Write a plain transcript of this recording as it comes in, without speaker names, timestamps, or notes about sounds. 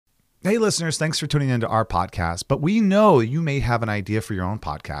Hey, listeners, thanks for tuning into our podcast. But we know you may have an idea for your own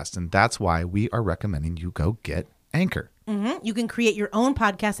podcast, and that's why we are recommending you go get Anchor. Mm-hmm. You can create your own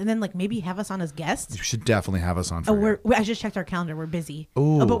podcast and then maybe have us on as guests. You should definitely have us on for I just checked our calendar. We're busy.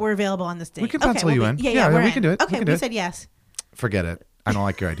 Ooh. But we're available on this day. We can pencil you in. Yeah, we can do it. Okay, we said yes. Forget it. I don't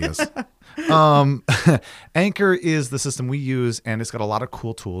like your ideas. Anchor is the system we use, and it's got a lot of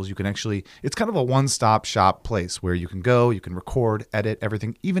cool tools. You can it's kind of a one-stop shop place where you can go, you can record, edit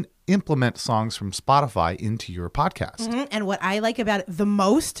everything, even implement songs from Spotify into your podcast. Mm-hmm. And what I like about it the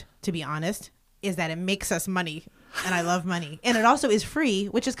most, to be honest, is that it makes us money. And I love money. And it also is free,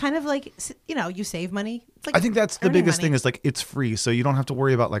 which is kind of like, you save money. It's like I think that's the biggest money. thing is it's free. So you don't have to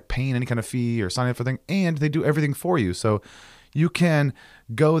worry about paying any kind of fee or signing up for thing. And they do everything for you. So you can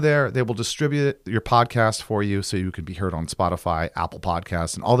go there. They will distribute your podcast for you so you can be heard on Spotify, Apple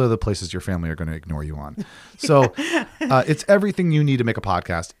Podcasts, and all the other places your family are going to ignore you on. So it's everything you need to make a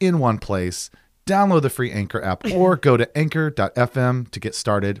podcast in one place. Download the free Anchor app or go to anchor.fm to get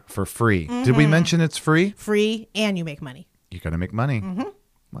started for free. Mm-hmm. Did we mention it's free? Free, and you make money. You're going to make money. Mm-hmm.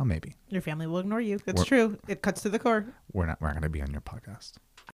 Well, maybe. Your family will ignore you. That's true. It cuts to the core. We're not going to be on your podcast.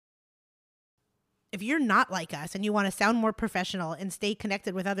 If you're not like us and you want to sound more professional and stay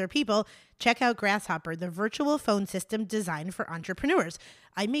connected with other people, check out Grasshopper, the virtual phone system designed for entrepreneurs.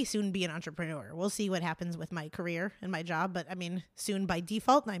 I may soon be an entrepreneur. We'll see what happens with my career and my job, but soon by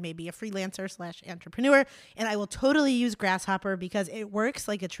default, I may be a freelancer/entrepreneur, and I will totally use Grasshopper because it works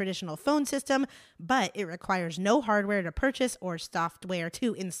like a traditional phone system, but it requires no hardware to purchase or software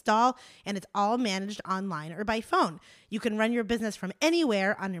to install, and it's all managed online or by phone. You can run your business from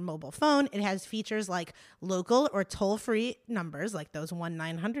anywhere on your mobile phone. It has features like local or toll-free numbers, like those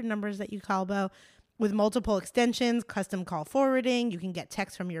 1-900 numbers that you call, Bo, with multiple extensions, custom call forwarding. You can get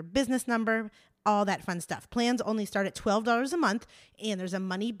text from your business number, all that fun stuff. Plans only start at $12 a month, and there's a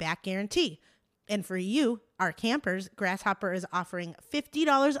money-back guarantee. And for you, our campers, Grasshopper is offering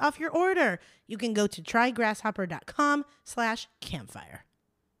 $50 off your order. You can go to trygrasshopper.com/campfire.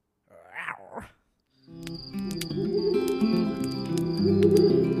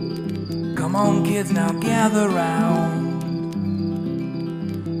 Come on, kids, now gather round.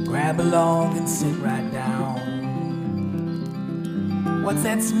 Grab along and sit right down. What's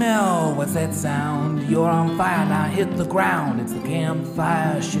that smell? What's that sound? You're on fire, now hit the ground. It's the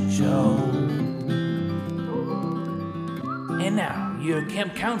Campfire Shit Show. And now, your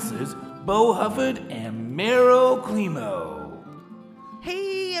camp counselors, Bo Hufford and Meryl Climo.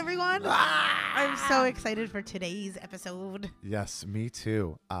 Hey, everyone. I'm so excited for today's episode. Yes, me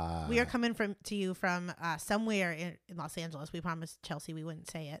too. We are coming to you from somewhere in Los Angeles. We promised Chelsea we wouldn't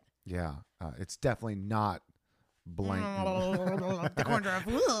say it. Yeah, it's definitely not blank. The corner of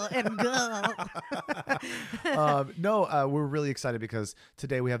and No, we're really excited because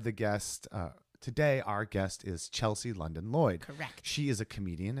today we have the guest. Today, our guest is Chelsea London Lloyd. Correct. She is a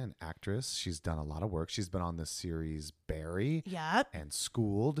comedian and actress. She's done a lot of work. She's been on the series Barry. Yep. And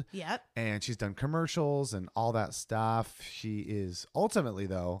Schooled. Yep. And she's done commercials and all that stuff. She is ultimately,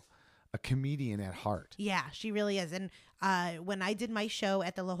 though, a comedian at heart. Yeah, she really is. And when I did my show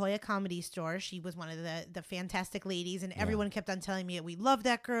at the La Jolla Comedy Store, she was one of the fantastic ladies, and everyone kept on telling me, we love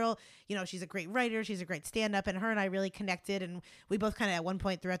that girl. She's a great writer. She's a great stand-up, and her and I really connected, and we both kind of at one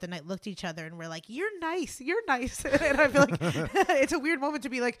point throughout the night looked at each other, and we're like, you're nice. And I feel like it's a weird moment to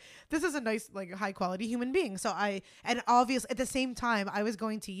be like, this is a nice, high-quality human being. So and obviously, at the same time, I was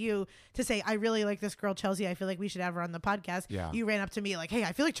going to you to say, I really like this girl, Chelsea. I feel like we should have her on the podcast. Yeah. You ran up to me like, hey,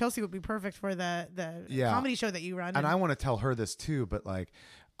 I feel like Chelsea would be perfect for the comedy show that you run. And I want to tell her this too, but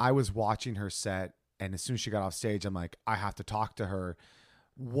I was watching her set, and as soon as she got off stage, I'm like, I have to talk to her.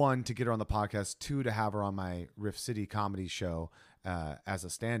 One, to get her on the podcast. Two, to have her on my Riff City comedy show as a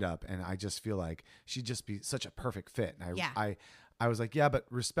stand-up. And I just feel like she'd just be such a perfect fit. And I was like, yeah, but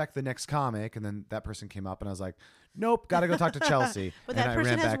respect the next comic. And then that person came up, and I was like, nope, got to go talk to Chelsea. But and that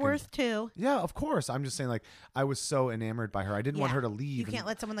person has worth too. Yeah, of course. I'm just saying, I was so enamored by her. I didn't want her to leave. You can't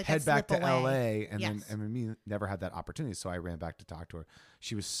let someone head back slip to away. LA, and then me never had that opportunity. So I ran back to talk to her.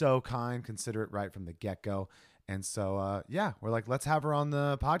 She was so kind, considerate right from the get-go. And so, we're like, let's have her on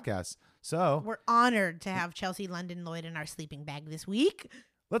the podcast. So we're honored to have Chelsea London Lloyd in our sleeping bag this week.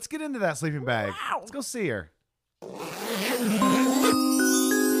 Let's get into that sleeping bag. Wow. Let's go see her.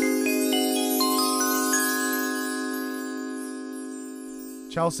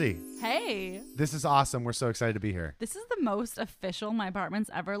 Chelsea. Hey. This is awesome. We're so excited to be here. This is the most official my apartment's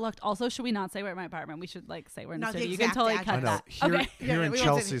ever looked. Also, should we not say we're at my apartment? We should say we're in the Not the studio. You can exact totally address. cut that. Here in we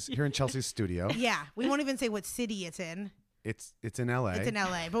won't say Chelsea's studio. Yeah, we won't even say what city it's in. It's in LA. It's in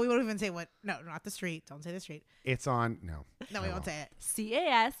LA, but we won't even say what. No, not the street. Don't say the street. It's on. No, No, we won't say it.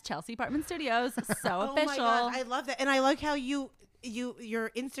 CAS, Chelsea Apartment Studios. So Oh official. my god, I love that, and I like how your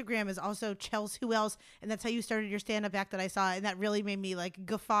Instagram is also Chels Who Else, and that's how you started your stand-up act that I saw, and that really made me like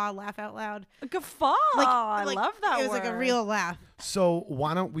guffaw, laugh out loud. Guffaw. I love that It was like a word. real laugh. So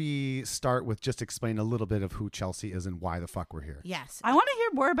why don't we start with just explain a little bit of who Chelsea is and why the fuck we're here? Yes. I want to hear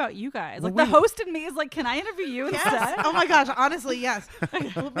more about you guys. Well, Like the host in me is like, can I interview you instead? Yes. Oh my gosh. Honestly, yes.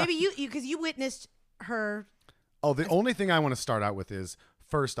 Well, maybe you because you witnessed her. Oh, the only thing I want to start out with is,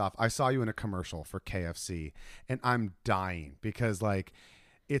 first off, I saw you in a commercial for KFC, and I'm dying because, like,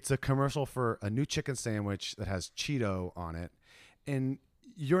 it's a commercial for a new chicken sandwich that has Cheeto on it, and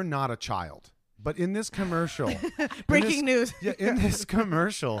you're not a child. But in this commercial, Breaking news. Yeah, in this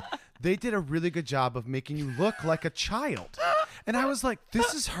commercial, they did a really good job of making you look like a child. And I was like,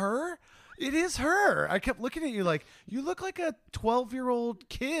 this is her? It is her. I kept looking at you like, you look like a 12-year-old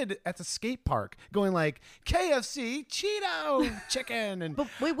kid at the skate park going like, KFC, Cheeto, chicken. And But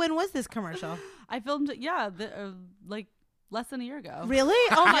wait, when was this commercial? I filmed it, like less than a year ago. Really?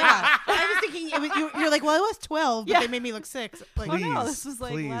 Oh my god! I was thinking it was, you're like, well, I was 12, but Yeah. they made me look 6. Like, Oh, please, no, this was,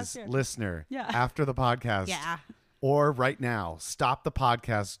 like, please, last year. listener, Yeah. after the podcast yeah. or right now, stop the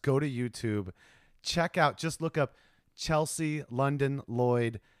podcast, go to YouTube, check out, just look up Chelsea London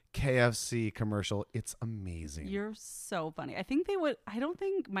Lloyd KFC commercial. It's amazing. You're so funny. I think they would. I don't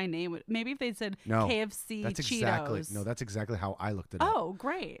think my name would. Maybe if they said No, KFC that's Cheetos. that's exactly how I looked it up. Oh,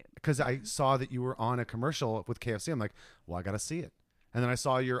 great. Because I saw that you were on a commercial with KFC. I'm like, well, I got to see it. And then I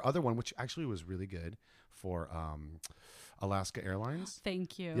saw your other one, which actually was really good for Alaska Airlines.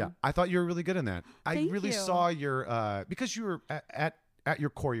 Thank you. Yeah, I thought you were really good in that. I Thank really you. saw your because you were at your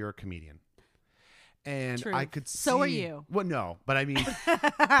core, you're a comedian, and True. I could see. So are you. Well, no, but I mean,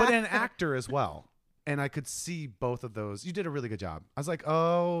 but an actor as well, and I could see both of those. You did a really good job. I was like,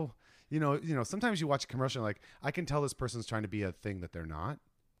 oh, you know, sometimes you watch a commercial, like I can tell this person's trying to be a thing that they're not,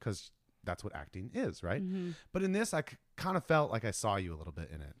 because that's what acting is, right? Mm-hmm. But in this, I kind of felt like I saw you a little bit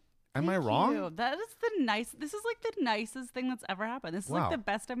in it. Am I Thank wrong? you. That is this is like the nicest thing that's ever happened. This is Wow. like the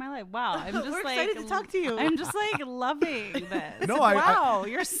best of my life. Wow. I'm just We're like excited to talk to you. I'm just like loving this. No, wow,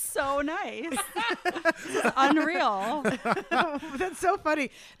 you're so nice. This is unreal. That's so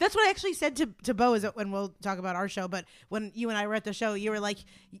funny. That's what I actually said to Bo, is that when we'll talk about our show, but when you and I were at the show, you were like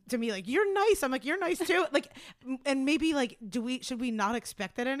to me, like, you're nice. I'm like, you're nice too. Like, and maybe like, should we not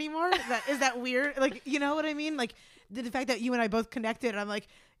expect that anymore? Is that weird? Like, you know what I mean? Like the fact that you and I both connected, I'm like,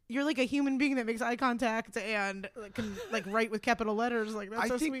 you're like a human being that makes eye contact and can like write with capital letters. Like, that's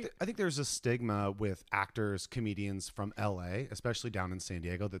so sweet. I think there's a stigma with actors, comedians from LA, especially down in San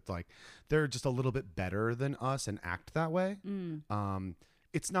Diego, that like they're just a little bit better than us and act that way.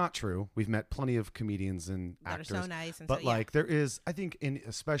 It's not true. We've met plenty of comedians and That are actors, so nice and but so- yeah. like there is, I think,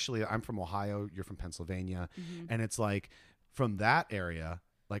 especially I'm from Ohio, you're from Pennsylvania, and it's like from that area.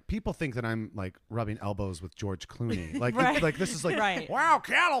 Like people think that I'm like rubbing elbows with George Clooney. Like, Right. like this is like, Right. wow,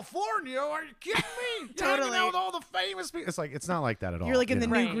 California, are you kidding me? Totally. Hanging out with all the famous people. It's like, it's not like that at all. You're like in you the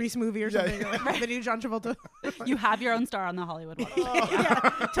know? new Right. Grease movie or Yeah, something, like the new John Travolta. You have your own star on the Hollywood Walk.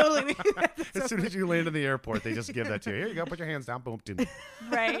 Yeah, totally. As soon as you land in the airport, they just give that to you. Here you go, put your hands down, boom, ding.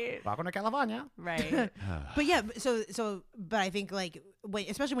 Right. Welcome to California. Right. But yeah, but I think like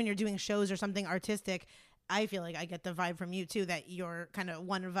especially when you're doing shows or something artistic, I feel like I get the vibe from you too that you're kind of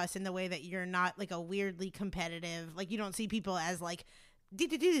one of us in the way that you're not like a weirdly competitive. Like you don't see people as like,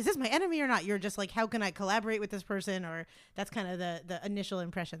 is this my enemy or not? You're just like, how can I collaborate with this person? Or that's kind of the initial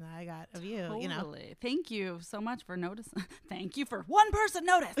impression that I got of you. Totally. You know. Thank you so much for noticing. Thank you for one person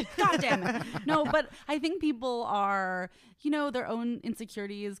notice. God damn it. No, but I think people are, their own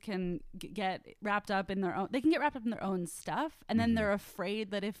insecurities can get wrapped up in their own. They can get wrapped up in their own stuff, and then they're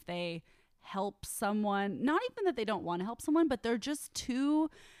afraid that if they help someone, not even that they don't want to help someone, but they're just too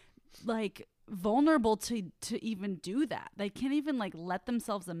like vulnerable to even do that. They can't even like let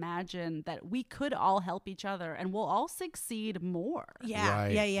themselves imagine that we could all help each other and we'll all succeed more. Yeah,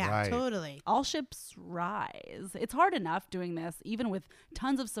 Right, yeah, right. totally. All ships rise. It's hard enough doing this, even with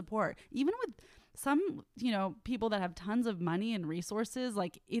tons of support, even with some, people that have tons of money and resources.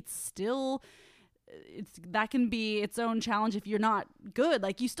 Like that can be its own challenge if you're not good.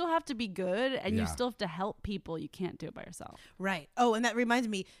 Like you still have to be good and Yeah. you still have to help people. You can't do it by yourself. Right. Oh, and that reminds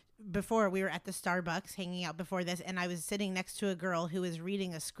me, before we were at the Starbucks hanging out before this, and I was sitting next to a girl who was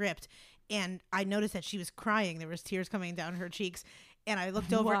reading a script, and I noticed that she was crying. There was tears coming down her cheeks. And I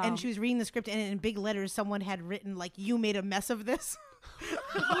looked over Wow. and she was reading the script, and in big letters someone had written like, "You made a mess of this."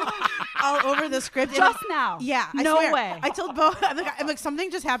 all over the script. Just now. Yeah, I No swear. way. I told Bo, I'm like, something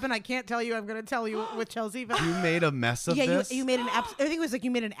just happened. I can't tell you. I'm going to tell you with Chelsea. But You made a mess of yeah, this? you made an I think it was like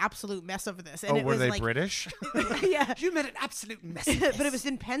you made an absolute mess of this. And Oh, it were was they like, British? yeah. You made an absolute mess But it was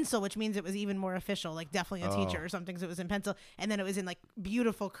in pencil, which means it was even more official, like definitely a teacher or something. So it was in pencil, and then it was in like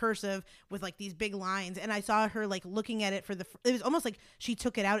beautiful cursive with like these big lines. And I saw her like looking at it for it was almost like she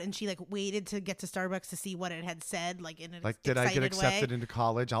took it out and she like waited to get to Starbucks to see what it had said, like in an Like, did I get accepted way. into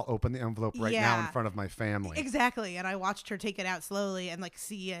college? I'll open the envelope right now in Yeah. front of my family. Exactly. And I watched her take it out slowly and like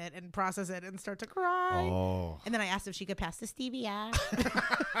see it and process it and start to cry. Oh. And then I asked if she could pass the stevia.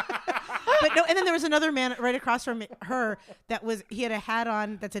 But no, and then there was another man right across from her he had a hat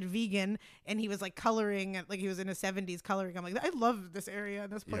on that said vegan, and he was like coloring, like he was in his 70s coloring. I'm like, I love this area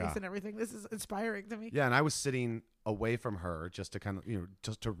and this place Yeah. and everything. This is inspiring to me. Yeah, and I was sitting away from her just to kind of,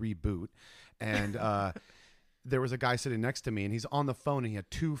 just to reboot. And there was a guy sitting next to me, and he's on the phone, and he had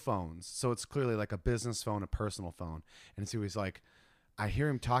two phones. So it's clearly like a business phone, a personal phone. And so he's like, I hear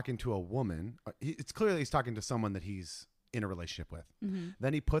him talking to a woman. It's clearly he's talking to someone that he's in a relationship with.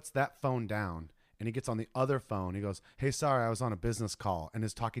 Then he puts that phone down, and he gets on the other phone. He goes, hey, sorry, I was on a business call, and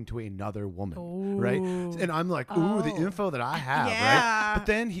is talking to another woman, right? And I'm like, ooh, the info that I have, Yeah. right? But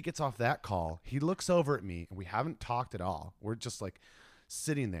then he gets off that call. He looks over at me, and we haven't talked at all. We're just like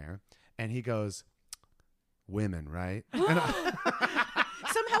sitting there, and he goes, women, right? And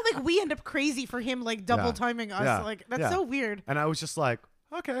Somehow, like, we end up crazy for him, like, double timing us. Yeah. Like, that's Yeah. so weird. and I was just like,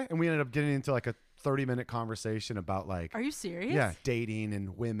 okay. And we ended up getting into like a 30-minute conversation about like, Are you serious? yeah, dating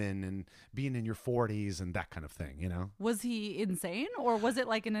and women and being in your 40s and that kind of thing, Was he insane, or was it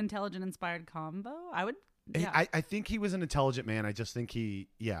like an intelligent, inspired combo? I would. Yeah. I think he was an intelligent man. I just think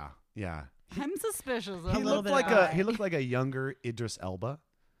yeah. I'm suspicious. Of He him. looked like a younger Idris Elba.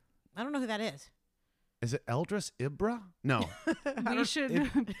 I don't know who that is. Is it Eldris Ibra? No. We should.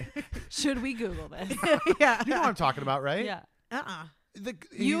 Should we Google this? Yeah. You know what I'm talking about, right? Yeah.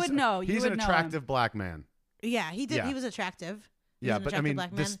 You He's- would know. You He's would an know attractive black man. Yeah, he did. Yeah. He was attractive. He Yeah, was an but I attractive mean,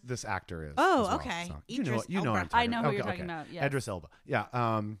 black man. this actor is. Oh, as well, okay. so Idris you know what I'm Elba. talking I know about. who you're Okay, talking okay. about, yes. Idris Elba. Yeah.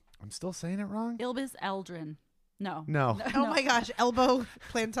 I'm still saying it wrong. Ilbis Eldrin. No. No. Oh my gosh, elbow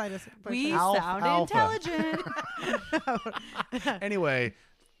plantitis. We Alpha. sound intelligent. Anyway,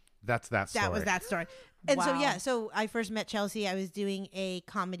 that's that story. That was that story. And so Wow. yeah, so I first met Chelsea. I was doing a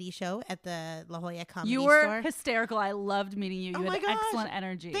comedy show at the La Jolla Comedy You were Store. hysterical. I loved meeting you. You Oh my had gosh. excellent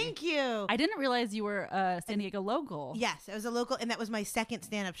energy. Thank you. I didn't realize you were a San Diego local. Yes, I was a local, and that was my second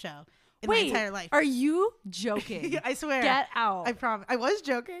stand-up show in Wait, my entire life. Are you joking? Yeah, I swear. Get out. I promise. I was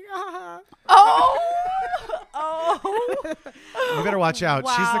joking. Oh. Oh. You better watch out.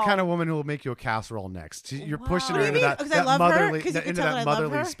 She's the Wow. kind of woman who will make you a casserole next. You're pushing Wow. her What do into you mean? that, 'Cause I that love her? motherly, 'Cause you can into tell that that I love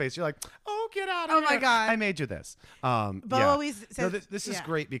motherly her? space. You're like, oh, get out of Oh here. my God. I made you this. Bo yeah. always No, says- this is yeah.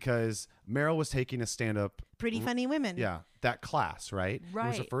 great because Meryl was taking a stand-up. Pretty funny women. Yeah, that class, right? It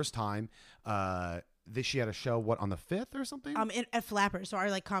was the Right. first time. She had a show, on the 5th or something? At Flappers, so our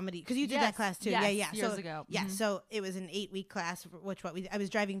like comedy, because you did Yes, that class too. yes, Yeah. years so, ago. Yeah. Mhm. So it was an 8-week class, I was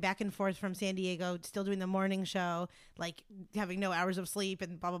driving back and forth from San Diego, still doing the morning show, like having no hours of sleep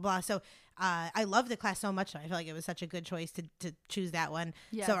and blah blah blah. So I loved the class so much. I feel like it was such a good choice to choose that one.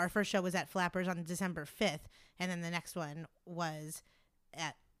 Yes. So our first show was at Flappers on December 5th, and then the next one was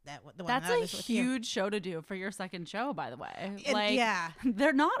at the one That's that I a was with you. huge show to do for your second show, by the way. And- yeah.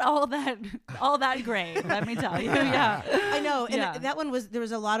 they're not all that great. Let me tell you. Yeah, I know, and Yeah. that one there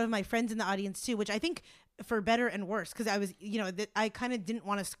was a lot of my friends in the audience too, which I think for better and worse, because I was, I kind of didn't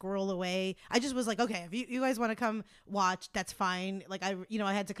want to scroll away. I just was like, okay, if you guys want to come watch, that's fine. Like I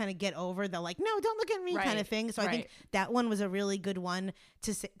had to kind of get over the like, no, don't look at me kind Right, of thing. So I think right. that one was a really good one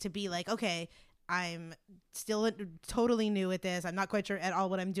to be like, okay, I'm still totally new at this. I'm not quite sure at all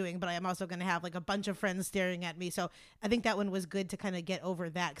what I'm doing, but I am also going to have like a bunch of friends staring at me. So I think that one was good to kind of get over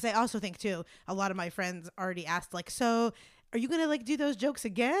that. Because I also think too, a lot of my friends already asked like, so are you going to like do those jokes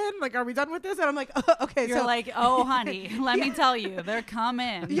again? Like, are we done with this? And I'm like, oh, okay. You're so like, oh, honey, let me tell you, they're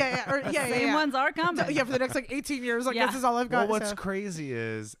coming. yeah. Same ones are coming. Yeah, for the next like 18 years, like Yeah. this is all I've got. Well, what's so. crazy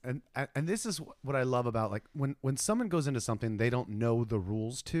is, and this is what I love about, like, when someone goes into something they don't know the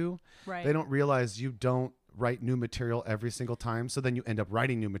rules to, Right. they don't realize you don't write new material every single time, so then you end up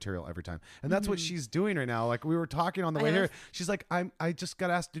writing new material every time, and that's what she's doing right now. Like we were talking on the way here, she's like, I just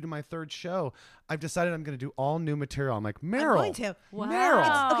got asked to do my third show. I've decided I'm going to do all new material. I'm like, Meryl, going to. Wow.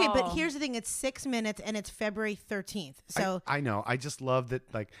 Meryl. Okay, but here's the thing. It's 6 minutes and it's February 13th. So I know. I just love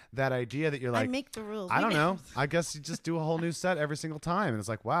that, like that idea that you're I like, make the rules. I don't know. I guess you just do a whole new set every single time, and it's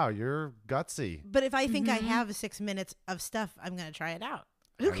like, wow, you're gutsy. But if I think I have 6 minutes of stuff, I'm going to try it out.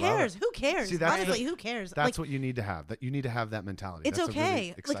 Who I love cares? it. Who cares? See, that's Honestly, who cares? That's like, what you need to have. That you need to have that mentality. it's That's a really okay.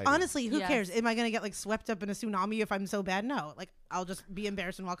 Like, exciting- honestly, who Yes. cares? Am I going to get like swept up in a tsunami if I'm so bad? No. Like, I'll just be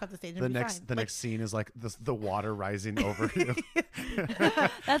embarrassed and walk off the stage and the be next fine. the Like, next scene is like the water rising over you.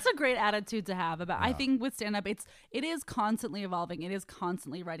 That's a great attitude to have about. I think with stand up, it is constantly evolving. It is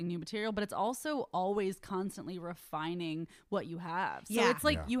constantly writing new material, but it's also always constantly refining what you have. So Yeah. it's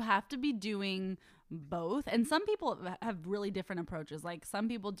like Yeah. you have to be doing both. And some people have really different approaches. Like some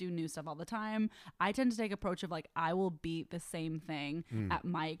people do new stuff all the time. I tend to take approach of like I will beat the same thing at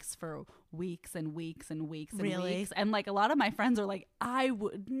mics for weeks and weeks and weeks and Really? weeks. And like a lot of my friends are like, I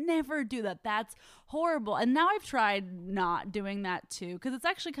would never do that. That's horrible. And now I've tried not doing that too, because it's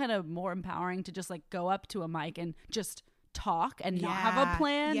actually kind of more empowering to just like go up to a mic and just talk and not have a Yeah.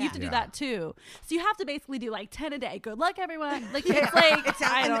 plan. You Yeah. have to do Yeah. that too. So you have to basically do like 10 a day. Good luck, everyone. Like it's like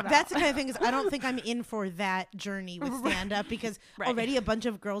I and don't know. that's the kind of thing is I don't think I'm in for that journey with stand up because Right. already a bunch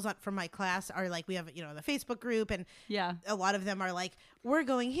of girls from my class are like, we have, the Facebook group, and Yeah. a lot of them are like, we're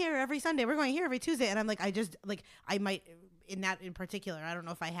going here every Sunday, we're going here every Tuesday. And I'm like, I might, in that in particular, I don't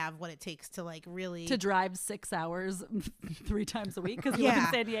know if I have what it takes to like really To drive 6 hours 3 times a week because we live in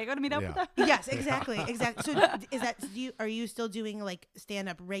Yeah. San Diego to meet up Yeah. with them. Yes, exactly. So are you still doing like stand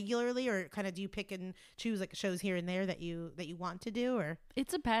up regularly, or kind of do you pick and choose like shows here and there that you want to do, or? It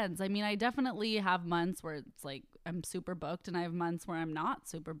depends. I mean, I definitely have months where it's like I'm super booked, and I have months where I'm not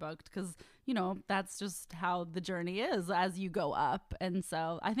super booked because that's just how the journey is as you go up. And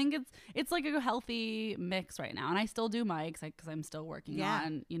so I think it's like a healthy mix right now. And I still do mics because I'm still working Yeah.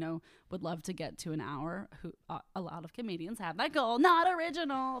 on, would love to get to an hour. A lot of comedians have that goal, not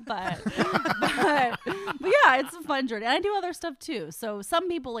original, but yeah, it's a fun journey. And I do other stuff too. So some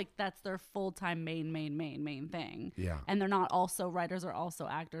people like that's their full-time main thing. Yeah. And they're not also writers or also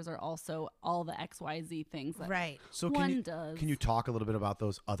actors or also all the XYZ things that Right. So one does. can you talk a little bit about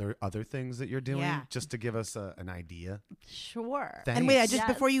those other things that you're doing, Yeah. just to give us an idea? Sure. Thanks. And wait, Yes.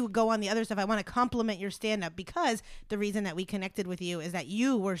 before you go on the other stuff, I want to compliment your stand up, because the reason that we connected with you is that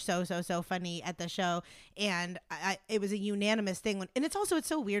you were so funny at the show, and it was a unanimous thing. And it's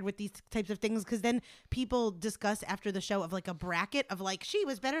so weird with these types of things, because then people discuss after the show of like a bracket of like, she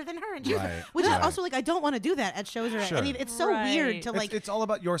was better than her, and she was, Right, which right. is also like, I don't want to do that at shows or at Sure. any. It's so Right. weird to It's- like. it's all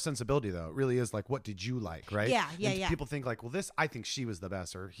about your sensibility, though. It really is like, what did you like, right? Yeah, yeah, And yeah. People think like, well, I think she was the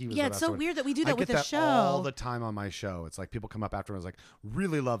best, or he was Yeah, the it's best. so or- weird that we do I that with get a that show. all the time on my show. It's like people come up afterwards like,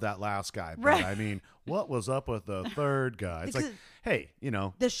 really love that last guy, but Right. I mean, what was up with the third guy? It's like, Because hey,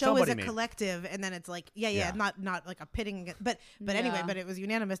 the show is somebody a made- collective, and then it's like, Yeah. not like a pitting, but anyway, Yeah. but it was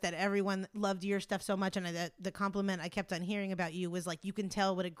unanimous that everyone loved your stuff so much, and the compliment I kept on hearing about you was like, you can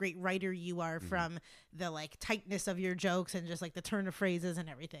tell what a great writer you are from the like tightness of your jokes and just like the turn of phrases and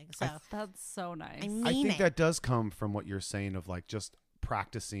everything. So That's so nice. I mean I think it. that does come from what you're saying of like just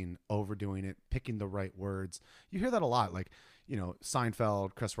practicing, overdoing it, picking the right words. You hear that a lot. Like,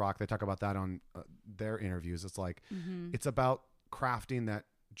 Seinfeld, Chris Rock, they talk about that on their interviews. It's like, it's about crafting that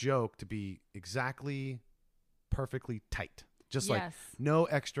joke to be exactly perfectly tight. Just like Yes. no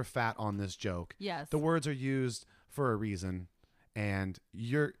extra fat on this joke. Yes. The words are used for a reason, and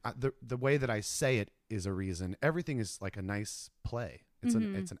the way that I say it is a reason. Everything is like a nice play. It's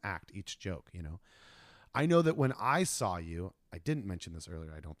an act, each joke, I know that when I saw you, I didn't mention this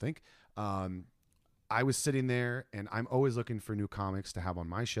earlier, I don't think. I was sitting there, and I'm always looking for new comics to have on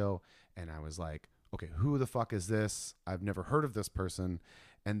my show, and I was like, okay, who the fuck is this? I've never heard of this person,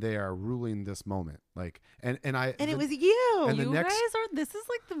 and they are ruling this moment. Like, and it was you. and the You next- guys are. This is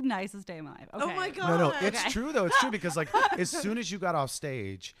like the nicest day of my life. Oh Okay. my God. No, it's Okay. true though. It's true because like as soon as you got off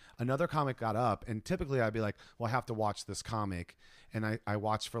stage, another comic got up, and typically I'd be like, well, I have to watch this comic, and I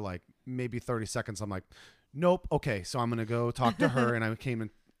watched for like maybe 30 seconds. I'm like, nope, okay, so I'm gonna go talk to her, and I came and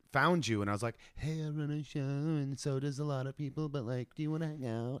found you, and I was like, hey, I run a show, and so does a lot of people, but like, do you want to hang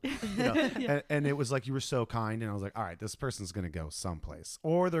out? And it was like you were so kind, and I was like, all right, this person's gonna go someplace,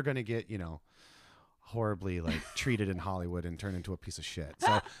 or they're gonna get horribly like treated in Hollywood and turn into a piece of shit.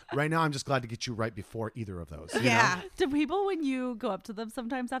 So right now I'm just glad to get you right before either of those. you Yeah. know? Do people, when you go up to them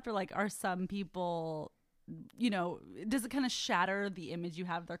sometimes after, like, are some people, does it kind of shatter the image you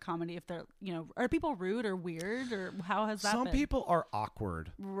have of their comedy? If they're, are people rude or weird, or how has that Some been? people are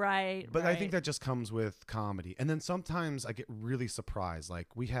awkward, Right. but I right. think that just comes with comedy. And then sometimes I get really surprised.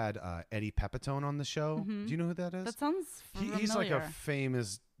 Like we had Eddie Pepitone on the show. Do you know who that is? that sounds familiar. He's like a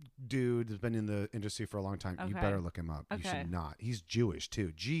famous dude that's been in the industry for a long time. You Okay. better look him up. You Okay. should not. He's Jewish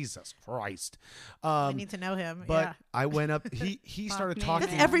too. Jesus Christ. I need to know him. But yeah. I went up. He started me. talking.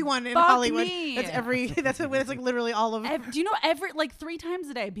 That's everyone in Fuck Hollywood. me. That's like literally all of. Do you know every like 3 times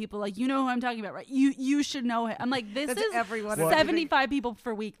a day people like you know who I'm talking about, right? You should know him. I'm like this That's is everyone. 75 people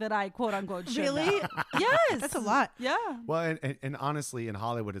per week that I quote unquote should Really? know. Yes, That's a lot. Yeah. Well, and honestly, in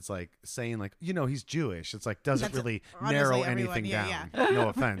Hollywood, it's like saying like, you know, he's Jewish. It's like doesn't That's really honestly narrow everyone. anything Yeah, down. No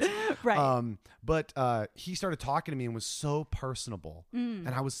offense. Right. But he started talking to me and was so personable, and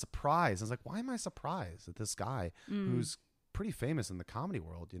I was surprised. I was like, why am I surprised that this guy who's pretty famous in the comedy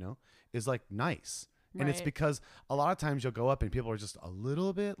world, you know, is like nice? And it's Right. because a lot of times you'll go up and people are just a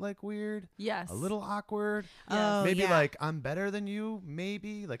little bit like weird, Yes. a little awkward, Oh, maybe yeah. like I'm better than you,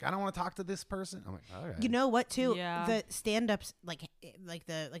 maybe like I don't want to talk to this person. I'm like, all right. You know what? Too Yeah. the stand-ups like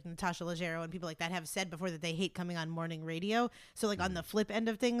Natasha Leggero and people like that have said before that they hate coming on morning radio. So like on the flip end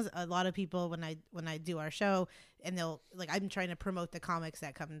of things, a lot of people when I do our show and they'll like I'm trying to promote the comics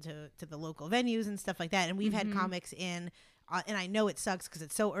that come to the local venues and stuff like that. And we've had comics in. And I know it sucks because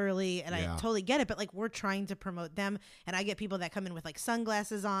it's so early, and Yeah. I totally get it. But like, we're trying to promote them, and I get people that come in with like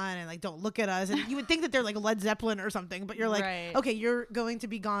sunglasses on and like don't look at us, and you would think that they're like Led Zeppelin or something, but you're like, Right. okay, you're going to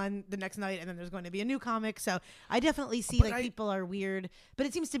be gone the next night, and then there's going to be a new comic. So I definitely see But like people are weird, but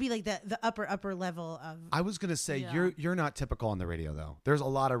it seems to be like the upper level of. I was gonna say Yeah. you're not typical on the radio though. There's a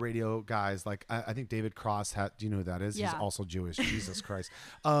lot of radio guys like I think David Cross had. Do you know who that is? Yeah. He's also Jewish. Jesus Christ.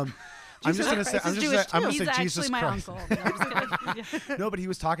 I'm just gonna say Christ I'm is just Jewish say, I'm gonna He's say actually Jesus my Christ. uncle. No, I'm just kidding. Yeah. No, but he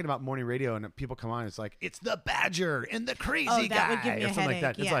was talking about morning radio and people come on. It's like it's the Badger and the crazy Oh, that guy would give me or a something like that.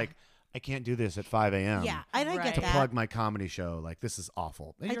 headache, It's yeah. like I can't do this at 5 a.m. Yeah, and I Right. get to that. plug my comedy show. Like this is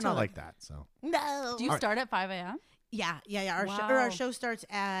awful. And I you're not totally- like that. So No. Do you start at 5 a.m.? Yeah. Our Wow. our show starts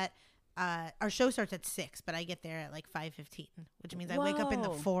at. Our show starts at 6, but I get there at like 5:15, which means I wake up in the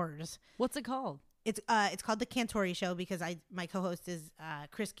Whoa. 4s. What's it called? It's called the Cantori Show because my co-host is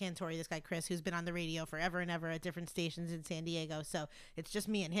Chris Cantori, this guy Chris who's been on the radio forever and ever at different stations in San Diego. So it's just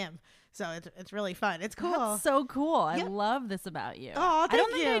me and him. So it's really fun. It's cool. That's so cool. I Yep. love this about you. Aw, I don't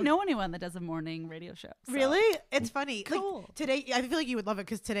thank think I you. know anyone that does a morning radio show. so. Really? It's funny. Cool. Like today, I feel like you would love it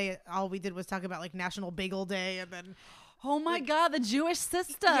because today all we did was talk about like National Bagel Day and then Oh my God, the Jewish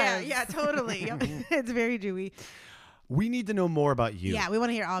sisters. yeah, totally. Yep. It's very Jewy. we need to know more about you. Yeah, we want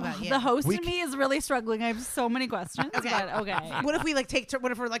to hear all about you. The host We in me is really struggling. I have so many questions. Okay. But okay. What if we like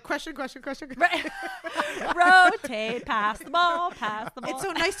what if we're like question? Right. Rotate, pass the ball. It's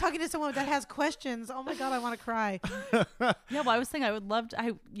so nice talking to someone that has questions. Oh my God, I want to cry. Yeah, well, I was saying I would love to.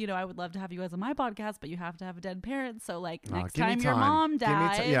 I would love to have you guys on my podcast, but you have to have a dead parent. So like Aw, next give me time your time. mom Give me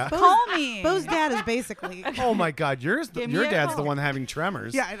dies, ti- yeah. call me. Bo's dad is basically. Oh my God, your Give me a dad's the call. one having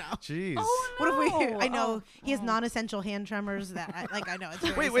tremors. Yeah, I know. Jeez. Oh, What if we? no. I know Oh, he has oh. non-essential hand tremors. That I know. It's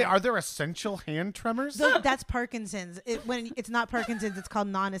very Wait, sad. are there essential hand tremors? That's Parkinson's. When it's not Parkinson's, it's called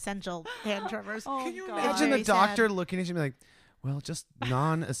non-essential hand tremors. Oh, Can you God. imagine Very the doctor sad. looking at you and be like, well, just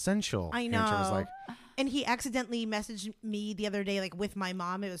non-essential I hand tremors. know. Like, And he accidentally messaged me the other day, like with my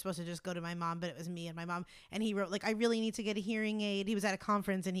mom. It was supposed to just go to my mom, but it was me and my mom. And he wrote, like, I really need to get a hearing aid. He was at a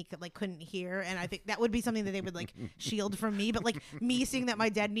conference and he couldn't hear. And I think that would be something that they would like shield from me. But like me seeing that my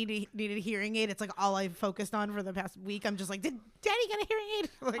dad needed a hearing aid, it's like all I've focused on for the past week. I'm just like, did Daddy get a hearing aid?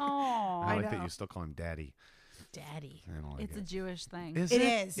 Like, Oh, I I like that know. you still call him daddy. Daddy. I don't like it's a it. Jewish thing. Is It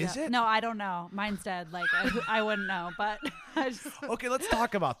it? is. Is it? No, I don't know. Mine's dead. Like I wouldn't know, but I just, Okay, let's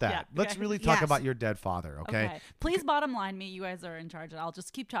talk about that. Yeah, Let's okay. really talk Yes. about your dead father, okay? Please bottom line me. You guys are in charge. I'll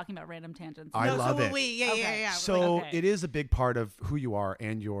just keep talking about random tangents. I No, love so will it. we. Yeah, yeah, Okay. yeah. So Okay. it is a big part of who you are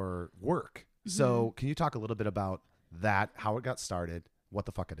and your work. Mm-hmm. So can you talk a little bit about that, how it got started, what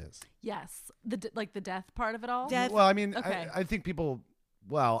the fuck it is? Yes, the death part of it all. Death- Well, I mean, Okay. I think people,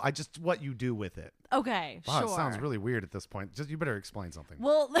 what you do with it. Okay, Wow, sure. it sounds really weird at this point. Just you better explain something.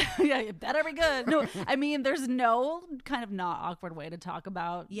 Well, yeah, it better be good. No, I mean, there's no kind of not awkward way to talk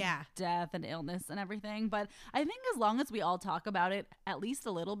about Yeah. death and illness and everything. But I think as long as we all talk about it at least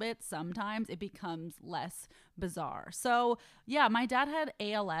a little bit, sometimes it becomes less bizarre. So, yeah, my dad had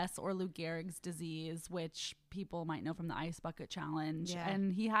ALS or Lou Gehrig's disease, which people might know from the Ice Bucket Challenge. Yeah.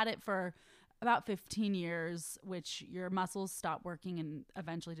 And he had it for about 15 years, which your muscles stop working and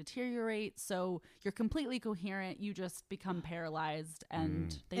eventually deteriorate. So you're completely coherent. You just become paralyzed,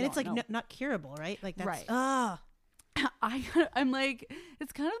 and they And it's don't like know. not curable, right? Like that's Right. I'm like,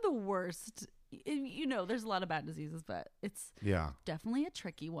 it's kind of the worst. You know, there's a lot of bad diseases, but it's Yeah. definitely a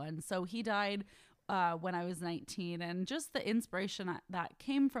tricky one. So he died when I was 19, and just the inspiration that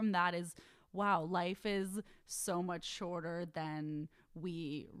came from that is, wow, life is so much shorter than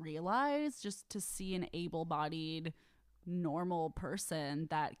we realize. Just to see an able-bodied normal person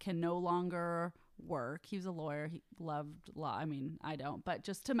that can no longer work. He was a lawyer. He loved law. I mean, I don't, but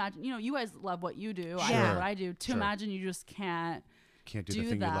just to imagine, you know, you guys love what you do. I love what I do. To imagine you just can't do the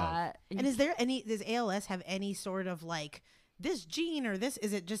thing that. you love. And does ALS have any sort of like this gene or this?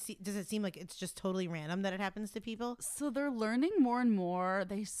 Does it seem like it's just totally random that it happens to people? So they're learning more and more.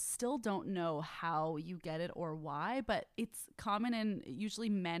 They still don't know how you get it or why, but it's common in usually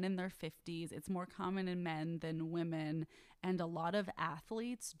men in their 50s. It's more common in men than women. And a lot of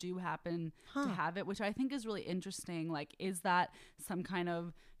athletes do happen to have it, which I think is really interesting. Like, is that some kind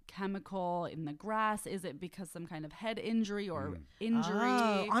of chemical in the grass? Is it because some kind of head injury or injury?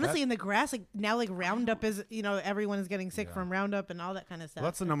 Oh, honestly, in the grass, like now, like Roundup is, you know, everyone is getting sick from Roundup and all that kind of stuff.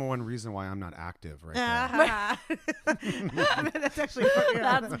 Well, that's the number one reason why I'm not active right now. That's actually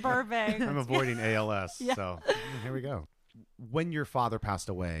That's perfect. I'm avoiding ALS. So here we go. When your father passed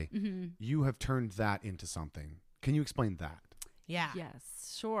away, you have turned that into something. Can you explain that? Yeah.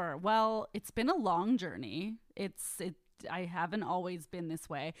 Yes, sure. Well, it's been a long journey. I haven't always been this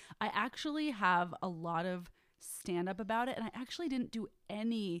way. I actually have a lot of stand up about it, and I actually didn't do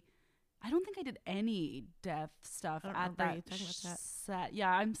any. I don't think I did any death stuff at that set.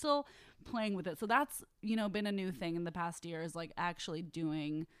 Yeah, I'm still playing with it. So that's, you know, been a new thing in the past year, is like actually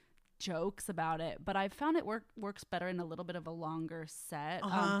doing jokes about it. But I've found it works better in a little bit of a longer set.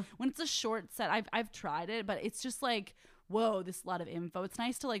 When it's a short set, I've tried it, but it's just like, whoa, this is a lot of info. It's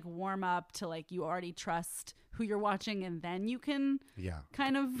nice to like warm up to like you already trust who you're watching, and then you can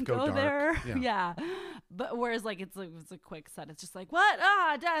kind of go dark. there. Yeah. But whereas like it's a quick set, it's just like, what?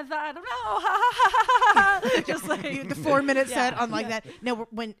 Death, I don't know. Just like the 4-minute set on like that. Now,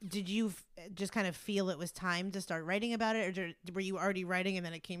 when did you just kind of feel it was time to start writing about it, or were you already writing and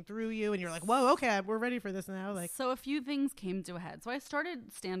then it came through you and you're like, whoa, okay, we're ready for this now? Like, so a few things came to a head. So I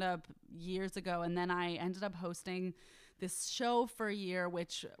started stand up years ago, and then I ended up hosting this show for a year,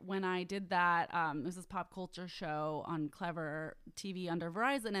 which when I did that, it was this pop culture show on Clever TV under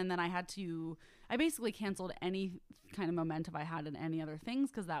Verizon. And then I basically canceled any kind of momentum I had in any other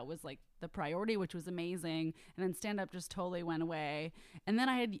things, because that was like the priority, which was amazing. And then stand up just totally went away. And then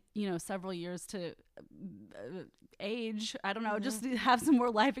I had, you know, several years to age, I don't know, just have some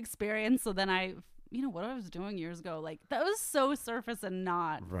more life experience. So then you know, what I was doing years ago, like that was so surface and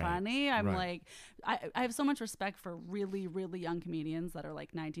not funny. I'm like, I have so much respect for really, really young comedians that are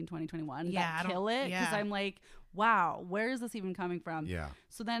like 19, 20, 21 that kill it. Because I'm like, wow, where is this even coming from? Yeah.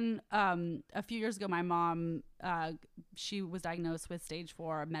 So then a few years ago, my mom, she was diagnosed with stage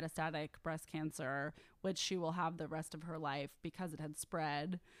 4 metastatic breast cancer, which she will have the rest of her life because it had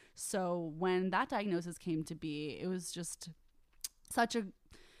spread. So when that diagnosis came to be, it was just such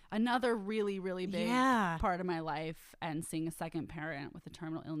another really, really big part of my life. And seeing a second parent with a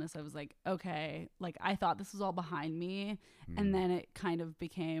terminal illness, I was like, okay, like I thought this was all behind me. And then it kind of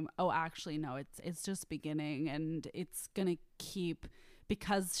became, oh, actually, no, it's just beginning, and it's going to keep,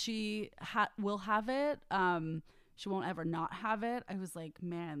 because she will have it. She won't ever not have it. I was like,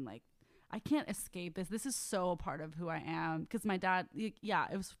 man, like I can't escape this. This is so a part of who I am. Because my dad, it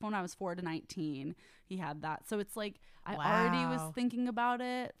was when I was 4 to 19, he had that. So it's like, I already was thinking about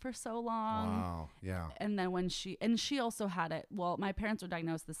it for so long. Wow. Yeah. And then when she also had it, well, my parents were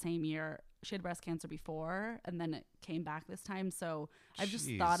diagnosed the same year. She had breast cancer before, and then it came back this time. So I've just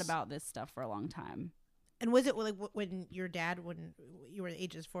thought about this stuff for a long time. And was it like when your dad, when you were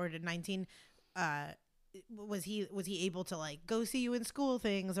ages 4 to 19, was he able to like go see you in school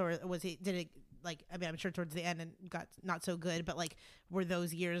things, or did it like, I mean, I'm sure towards the end and got not so good, but like were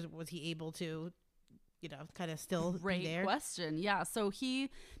those years, was he able to, you know, kind of still be there? Great question. Yeah. So he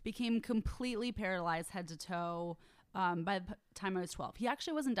became completely paralyzed head to toe by the time I was 12. He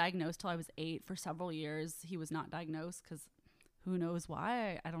actually wasn't diagnosed till I was 8. For several years, he was not diagnosed because who knows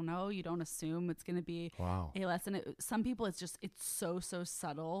why? I don't know. You don't assume it's going to be ALS. And some people, it's so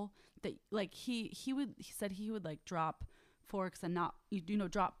subtle that like he said he would like drop forks and not, you know,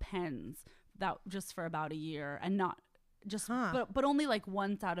 drop pens that just for about a year, and not just, but only like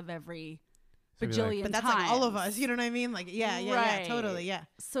once out of every bajillion but that's times. like all of us, you know what I mean? Like, yeah, totally. Yeah.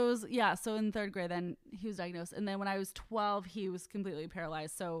 So so in 3rd grade, then he was diagnosed. And then when I was 12, he was completely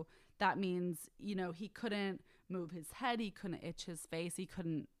paralyzed. So that means, you know, he couldn't move his head. He couldn't itch his face. He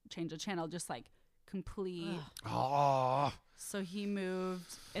couldn't change a channel, just like complete. So he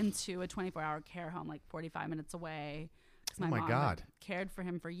moved into a 24-hour care home, like 45 minutes away. Oh my God. Cared for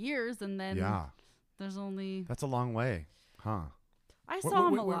him for years. And then there's only. That's a long way. Huh. I saw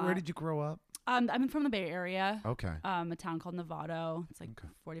him a lot. Where did you grow up? I'm from the Bay Area. Okay. A town called Novato. It's like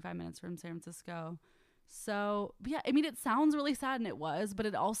 45 minutes from San Francisco. So yeah, I mean, it sounds really sad, and it was, but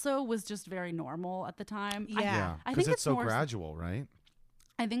it also was just very normal at the time. Yeah. I because think it's so more gradual, right?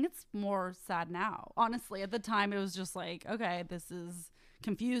 I think it's more sad now. Honestly, at the time, it was just like, okay, this is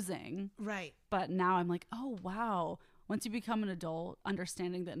confusing. Right. But now I'm like, oh wow. Once you become an adult,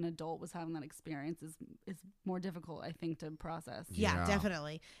 understanding that an adult was having that experience is more difficult, I think, to process. Yeah, Yeah.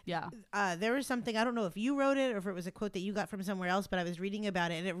 definitely. Yeah. There was something, I don't know if you wrote it or if it was a quote that you got from somewhere else, but I was reading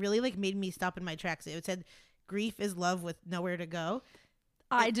about it and it really like made me stop in my tracks. It said, "Grief is love with nowhere to go."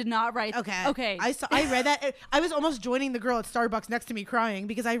 I did not write. Okay. I read that. I was almost joining the girl at Starbucks next to me crying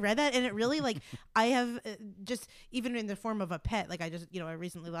because I read that and it really like I have just even in the form of a pet. Like I just, I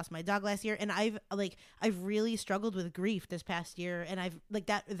recently lost my dog last year and I've really struggled with grief this past year and I've like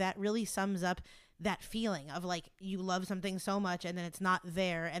that really sums up that feeling of like you love something so much and then it's not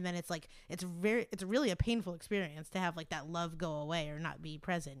there and then it's like it's really a painful experience to have like that love go away or not be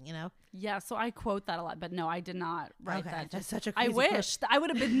present, Yeah, so I quote that a lot, but no, I did not write Okay, that. that's such a I crazy quote. wish I would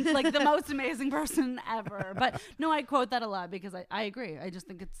have been like the most amazing person ever. But no, I quote that a lot because I agree. I just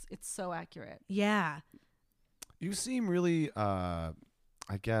think it's so accurate. Yeah. You seem really, I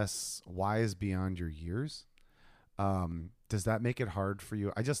guess, wise beyond your years. Does that make it hard for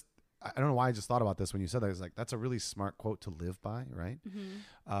you? I don't know why I just thought about this when you said that. I was like, that's a really smart quote to live by, right?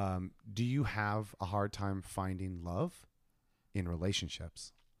 Mm-hmm. Do you have a hard time finding love in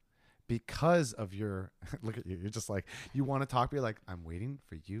relationships because of your look at you? You're just like, you want to talk, but you're like, I'm waiting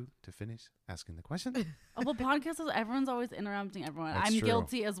for you to finish asking the question. Oh, well, podcasts, everyone's always interrupting everyone. That's I'm true.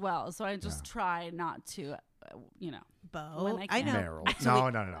 guilty as well. So I just try not to, Bo, when I know. can. Meryl.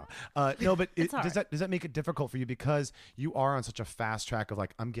 No. No, but It's hard. does that make it difficult for you because you are on such a fast track of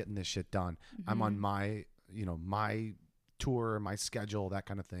like, I'm getting this shit done. I'm on my, my tour, my schedule, that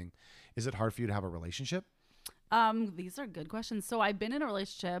kind of thing. Is it hard for you to have a relationship? These are good questions. So I've been in a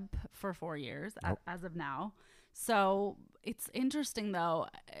relationship for 4 years as of now. So it's interesting though.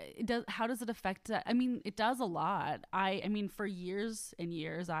 How does it affect that? I mean, it does a lot. I mean, for years and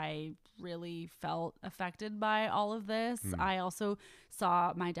years, I really felt affected by all of this. I also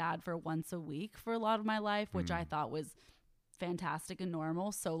saw my dad for once a week for a lot of my life, which I thought was fantastic and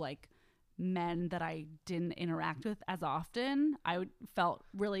normal. So like men that I didn't interact with as often, felt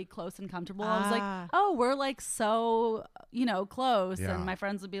really close and comfortable. I was like, oh, we're like so, close. Yeah. And my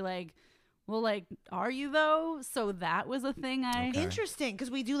friends would be like, well, like, are you though? So that was a thing. Interesting, because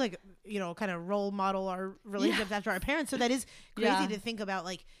we do like kind of role model our relationships after our parents. So that is crazy to think about.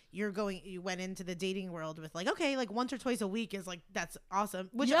 Like you went into the dating world with like, okay, like once or twice a week is like that's awesone.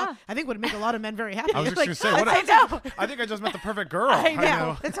 Which I think would make a lot of men very happy. I was just like, gonna say, I think I just met the perfect girl. I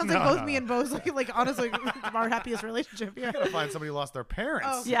know. That sounds like both me and Bo's like honestly our happiest relationship. Yeah. You gotta find somebody who lost their parents.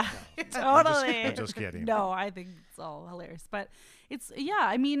 Oh. Yeah, I'm just kidding. No, I think it's all hilarious, but it's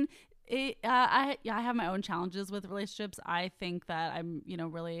I mean. I have my own challenges with relationships. I think that I'm,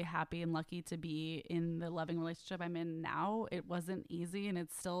 really happy and lucky to be in the loving relationship I'm in now. It wasn't easy and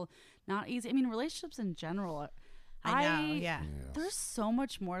it's still not easy. I mean, relationships in general. I know, yeah. There's so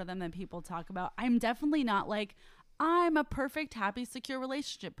much more to them than people talk about. I'm definitely not like, I'm a perfect, happy, secure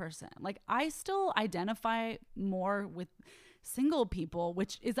relationship person. Like, I still identify more with single people,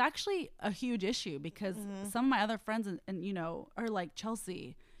 which is actually a huge issue because some of my other friends and are like,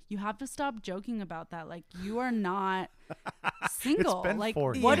 Chelsea, you have to stop joking about that. Like, you are not single. It's been like,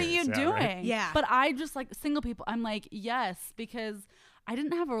 4 what are years, you doing? right? Yeah. But I just like single people. I'm like, yes, because I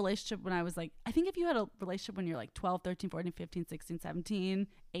didn't have a relationship when I was like, I think if you had a relationship when you're like 12, 13, 14, 15, 16, 17,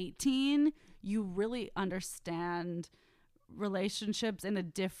 18, you really understand relationships in a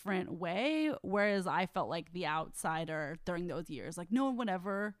different way. Whereas I felt like the outsider during those years. Like, no one would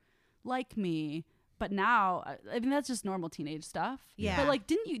ever like me. But now, I mean, that's just normal teenage stuff. Yeah. But like,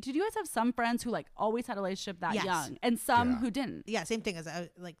 did you guys have some friends who like always had a relationship that young and some who didn't? Yeah, same thing as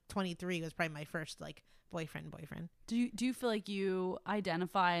like 23 was probably my first like boyfriend. Do you feel like you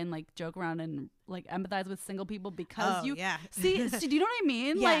identify and like joke around and like empathize with single people because you see, do you know what I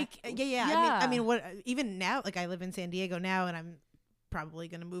mean? Yeah. Like, I mean, what even now, like I live in San Diego now and I'm probably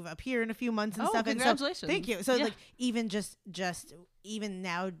going to move up here in a few months and stuff. Congratulations. And so, thank you. So like even just even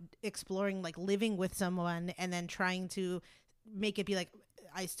now exploring like living with someone and then trying to make it be like,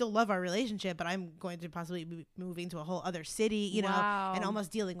 I still love our relationship, but I'm going to possibly be moving to a whole other city, you know, and almost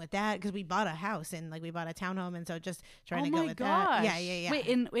dealing with that because we bought a house and like we bought a townhome. And so just trying to go with that. Yeah. Wait,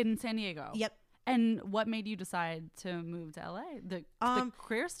 in San Diego. Yep. And what made you decide to move to LA? The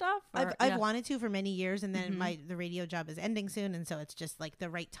career stuff? I've wanted to for many years, and then the radio job is ending soon, and so it's just like the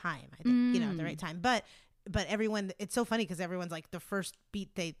right time. I think the right time. But but everyone, it's so funny because everyone's like, the first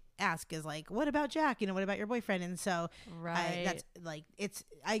beat they ask is like, what about Jack? You know, what about your boyfriend? And so Right. that's like,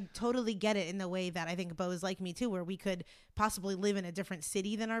 I totally get it in the way that I think Bo is like me too, where we could possibly live in a different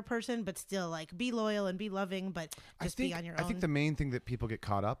city than our person, but still like be loyal and be loving, but just be on your own. I think the main thing that people get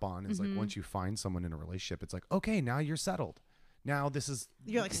caught up on is like once you find someone in a relationship, it's like, okay, now you're settled. Now this is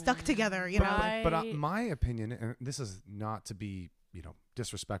You're like stuck together, you know? Right. But my opinion, and this is not to be,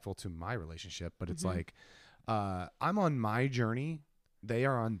 disrespectful to my relationship, but it's like, I'm on my journey. They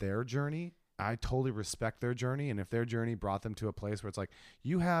are on their journey. I totally respect their journey. And if their journey brought them to a place where it's like,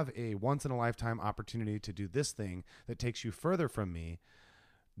 you have a once in a lifetime opportunity to do this thing that takes you further from me,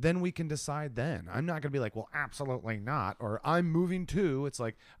 then we can decide then. I'm not going to be like, well, absolutely not. Or I'm moving too. It's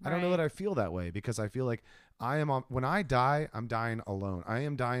like, I don't know Right. that I feel that way because I feel like when I die, I'm dying alone. I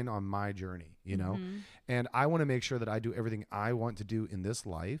am dying on my journey, and I want to make sure that I do everything I want to do in this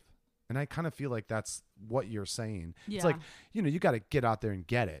life. And I kind of feel like that's what you're saying. It's Yeah. like, you got to get out there and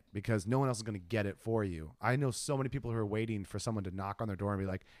get it because no one else is going to get it for you. I know so many people who are waiting for someone to knock on their door and be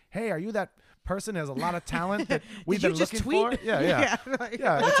like, hey, are you that person who has a lot of talent that we've Did been you just looking tweet? for? Yeah. like-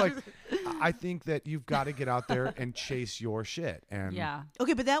 Yeah, it's like I think that you've got to get out there and chase your shit. And Yeah.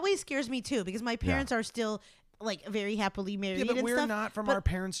 Okay, but that way scares me too because my parents are still like very happily married. yeah, but and we're stuff, not from but our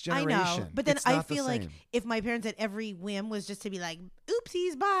parents' I generation. know, but then It's I not the feel like same. if my parents at every whim was just to be like,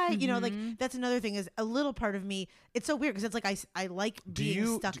 "Oopsies, bye," like that's another thing. Is a little part of me. It's so weird because it's like I like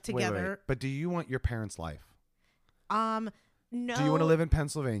being stuck wait, together. but do you want your parents' life? No. Do you want to live in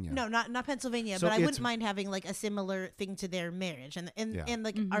Pennsylvania? No, not Pennsylvania, So but I it's- wouldn't mind having like a similar thing to their marriage and Yeah. and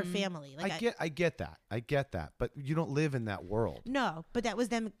like our family. Like I get that, but you don't live in that world. no, but that was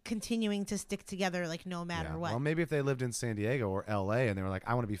them continuing to stick together like no matter what. Well, maybe if they lived in San Diego or LA and they were like,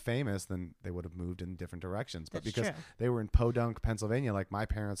 I want to be famous, then they would have moved in different directions. But That's because true. they were in Podunk, Pennsylvania, like my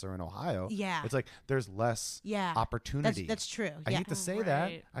parents are in Ohio, Yeah. it's like there's less Yeah. opportunity. That's true. I Yeah. hate to say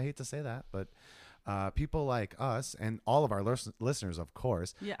Right. that, but people like us and all of our listeners, of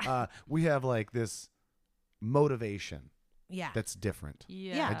course, Yeah. we have like this motivation Yeah. that's different.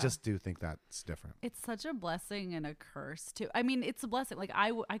 Yeah. I just do think that's different. It's such a blessing and a curse too. I mean, it's a blessing. Like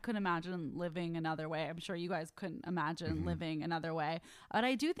I couldn't imagine living another way. I'm sure you guys couldn't imagine living another way. But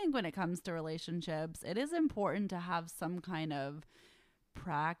I do think when it comes to relationships, it is important to have some kind of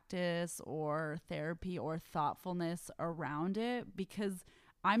practice or therapy or thoughtfulness around it because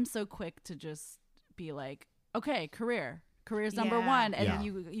I'm so quick to just be like, okay, career's number Yeah. one. And Yeah.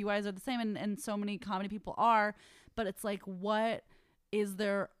 you guys are the same. And so many comedy people are, but it's like, what is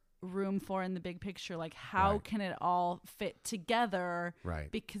there room for in the big picture? Like, how Right. can it all fit together? Right.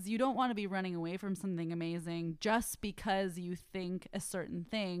 Because you don't want to be running away from something amazing just because you think a certain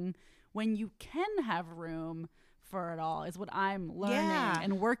thing when you can have room for it all is what I'm learning Yeah.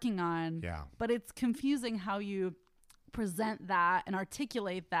 and working on. Yeah. But it's confusing how you present that and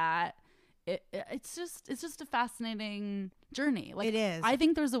articulate that. It's just a fascinating journey. Like It is. I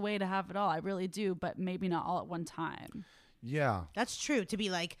think there's a way to have it all. I really do, but maybe not all at one time. Yeah. That's true. To be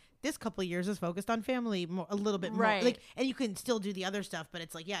like, this couple of years is focused on family more, a little bit more. Right. Like, and you can still do the other stuff, but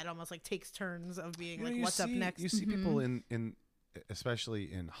it's like, yeah, it almost like takes turns of being You know, like, you what's up see- next? You see people in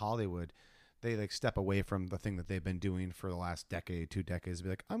especially in Hollywood, they like step away from the thing that they've been doing for the last decade, 2 decades, be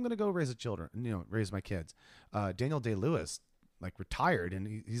like, I'm gonna go raise my kids. Daniel Day-Lewis like retired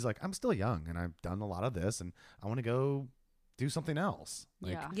and he's like, I'm still young and I've done a lot of this and I want to go do something else.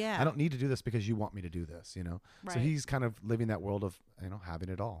 Like, Yeah. Yeah. I don't need to do this because you want me to do this, So Right. he's kind of living that world of, having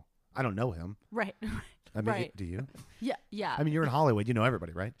it all. I don't know him. Right. I mean, Right. do you? Yeah. Yeah. I mean, you're in Hollywood. You know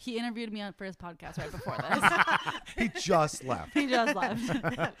everybody, right? he interviewed me for his podcast right before this. He just left. He just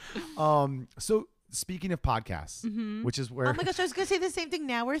left. So speaking of podcasts, which is where Oh my gosh, I was gonna say the same thing.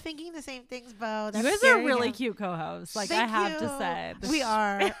 Now we're thinking the same things, Bo. You That's guys are scary really now. cute co-hosts. Like Thank I have to you. say, We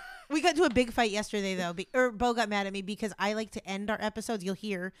are. We got into a big fight yesterday, though. Bo got mad at me because I like to end our episodes. You'll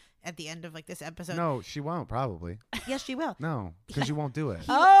hear at the end of like this episode. no, she won't probably. Yes, she will. No, because you won't do it.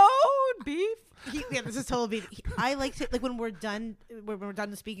 Oh, beef. Yeah, this is total beat. I like to like when we're done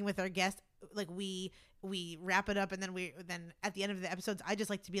speaking with our guest, like we wrap it up and then at the end of the episodes I just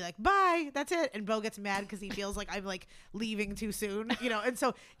like to be like, bye, that's it. And Bo gets mad because he feels like I'm like leaving too soon, and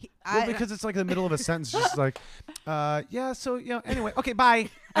so Well, because it's like in the middle of a sentence, just like, yeah, so anyway, okay, bye.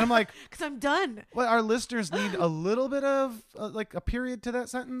 And I'm like, because I'm done. well, our listeners need a little bit of like a period to that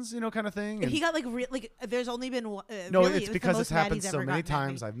sentence, kind of thing. And he got like there's only been one. No, really, it's it was because the it's most mad happened he's so ever many gotten at me.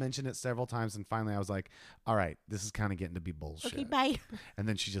 times. I've mentioned it several times, and finally I was like, all right, this is kind of getting to be bullshit. Okay, bye. And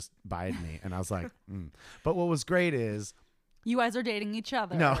then she just buyed me, and I was like, but what was great is You guys are dating each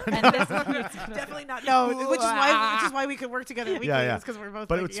other. No. And this Definitely not. No, which is why we could work together weekly. Yeah, yeah. Because we're both.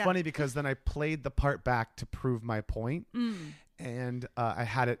 But like, it's yeah. funny because then I played the part back to prove my point. And I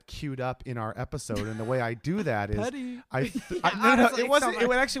had it queued up in our episode, and the way I do that is Petty. no, honestly, it wasn't.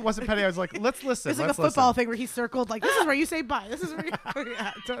 so It actually wasn't petty. I was like, let's listen. It's like let's a football listen. thing where he circled like this is where you say bye. This is where you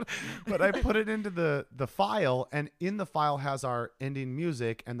yeah, totally. But I put it into the file, and in the file has our ending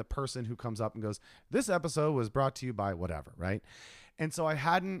music and the person who comes up and goes, "This episode was brought to you by whatever," right? And so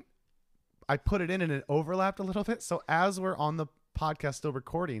I put it in and it overlapped a little bit. So as we're on the podcast still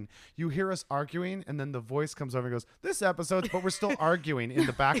recording, you hear us arguing, and then the voice comes over and goes, "This episode," but we're still arguing in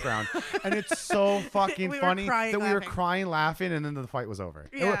the background, and it's so fucking We were funny crying, that we were laughing. crying, laughing, and then the fight was over.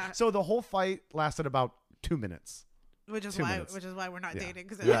 Yeah. So the whole fight lasted about 2 minutes, Which is 2 why minutes. we're not Yeah. dating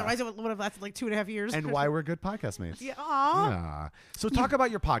because Yeah. otherwise it would have lasted like 2.5 years. and why we're good podcast mates. Yeah. Aw. Yeah. So talk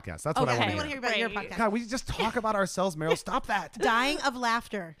about your podcast. That's what I Okay. want We to want to hear. hear about your Great. podcast. God, we just talk about ourselves, Meryl. Stop that. Dying of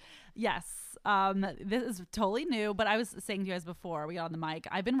laughter. Yes. This is totally new, but I was saying to you guys before we got on the mic,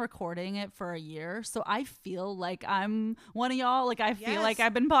 I've been recording it for a year, so I feel like I'm one of y'all. Like I feel Yes. like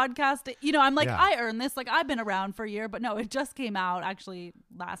I've been podcasting. You know, I'm like, Yeah. I earned this. Like I've been around for a year, but no, it just came out actually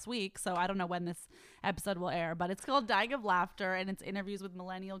last week, so I don't know when this episode will air, but it's called Dying of Laughter, and it's interviews with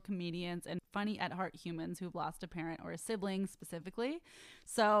millennial comedians and funny at heart humans who've lost a parent or a sibling specifically.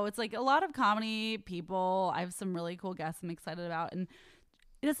 So it's like a lot of comedy people. I have some really cool guests I'm excited about, and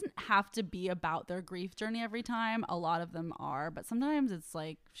it doesn't have to be about their grief journey every time. A lot of them are, but sometimes it's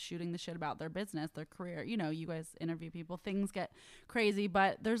like shooting the shit about their business, their career. You know, you guys interview people, things get crazy,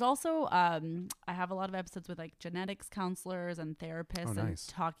 but there's also, I have a lot of episodes with like genetics counselors and therapists and nice.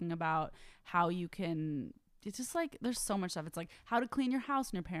 talking about how you can, it's just like, there's so much stuff. It's like how to clean your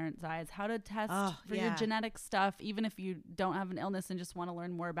house in your parents' eyes, how to test Oh, for your yeah. genetic stuff, even if you don't have an illness and just want to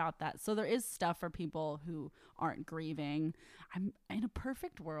learn more about that. So there is stuff for people who aren't grieving. I'm in a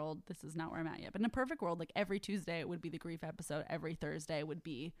perfect world. This is not where I'm at yet, but in a perfect world, like every Tuesday it would be the grief episode. Every Thursday would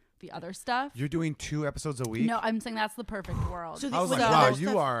be the other stuff. You're doing 2 episodes a week? No, I'm saying that's the perfect world. So the- I was would like, the wow, other you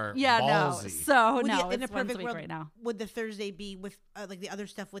stuff- are yeah, ballsy. no. So Would no, the- in a it's once a perfect week world, right now. would the Thursday be with like the other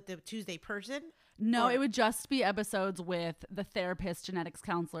stuff with the Tuesday person? No, Or- it would just be episodes with the therapists, genetics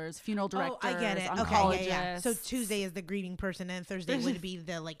counselors, funeral directors, Oh, I get it. oncologists. Okay, yeah. So Tuesday is the grieving person, and Thursday would be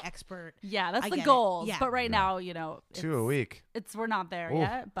the like expert. Yeah, that's I the get it. goals. Yeah. But right now, you know, 2 a week. we're not there Ooh.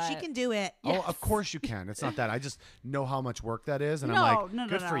 yet. But She can do it. Oh, of course you can. It's not that. I just know how much work that is, and No, I'm like, no, no,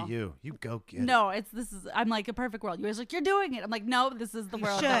 good for no. you. You go get it. No, I'm like a perfect world. You guys are like, you're doing it. I'm like, no, this is the You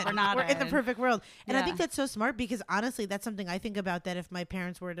world should. that we're not We're in the perfect world. And I Yeah. think that's so smart because honestly, that's something I think about that if my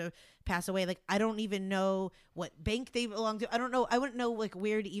parents were to pass away, like I don't even know what bank they belong to. I don't know. I wouldn't know like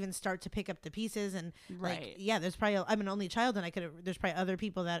where to even start to pick up the pieces. And like, Right. yeah, there's probably, I'm an only child and there's probably other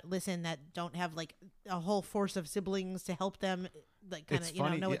people that listen that don't have like a whole force of siblings to help them like kind It's of,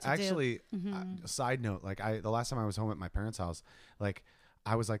 funny. know what to Actually, Mm-hmm. side note, like the last time I was home at my parents' house, like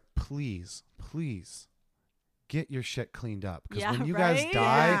I was like, please get your shit cleaned up. Because Yeah, when you guys right?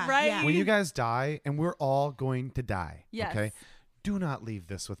 die, Yeah, right? yeah. when you guys die, and we're all going to die, Yes. okay? Do not leave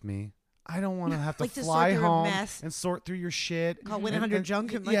this with me. I don't want to have to Like to sort fly through a home mess. and sort through your shit. Call Win 100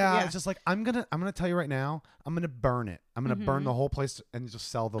 junk and, like, yeah, yeah. it's just like I'm gonna tell you right now, I'm gonna burn it. I'm gonna burn the whole place and just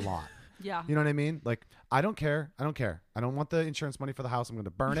sell the lot. Yeah. You know what I mean? Like, I don't care. I don't want the insurance money for the house. I'm going to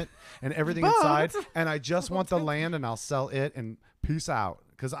burn it and everything But- inside. And I just want the land and I'll sell it and peace out.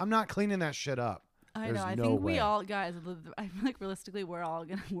 Because I'm not cleaning that shit up. I There's know. I no think way. we all, guys. I feel like realistically, we're all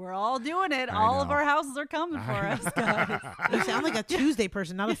doing it. I All of know. our houses are coming for us, guys. You sound like a Tuesday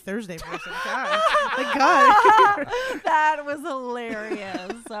person, not a Thursday person. God. Thank God. That was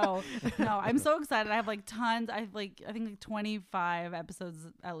hilarious. So no, I'm so excited. I have like tons. I have like I think like 25 episodes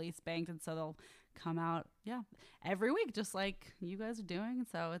at least banked, and so they'll come out every week, just like you guys are doing.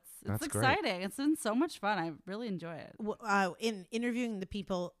 So it's That's great. exciting. It's been so much fun. I really enjoy it. In interviewing the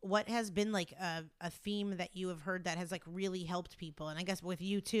people, what has been like a theme that you have heard that has like really helped people? And I guess with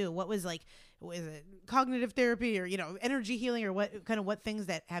you too, what was like, was it cognitive therapy or, energy healing or what things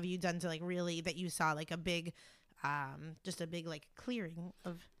that have you done to like really that you saw like a big, just a big like clearing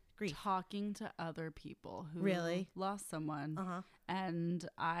of grief? Talking to other people who Really? lost someone. Uh-huh. And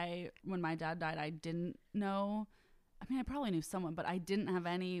when my dad died, I didn't know. I mean, I probably knew someone, but I didn't have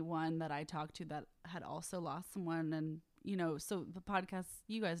anyone that I talked to that had also lost someone. And, so the podcast,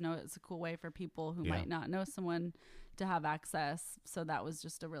 you guys know, it's a cool way for people who Yeah. might not know someone to have access. So that was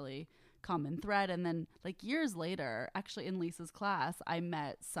just a really common thread. And then like years later, actually in Lisa's class, I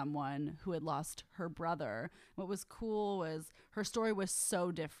met someone who had lost her brother. What was cool was her story was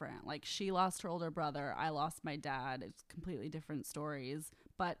so different. Like she lost her older brother, I lost my dad. It's completely different stories,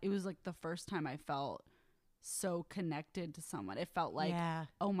 but it was like the first time I felt so connected to someone. It felt like, Yeah.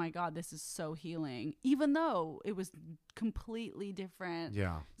 oh my God, this is so healing, even though it was completely different.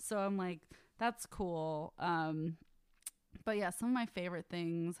 Yeah. So I'm like, that's cool. But yeah, some of my favorite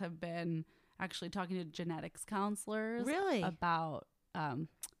things have been actually talking to genetics counselors Really? about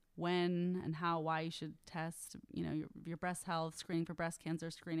when and how, why you should test, you know, your breast health, screening for breast cancer,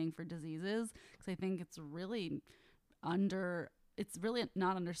 screening for diseases. Because I think it's really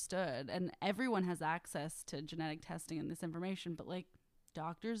not understood, and everyone has access to genetic testing and this information, but like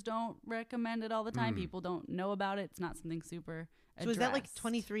doctors don't recommend it all the time. People don't know about it. It's not something super So is that like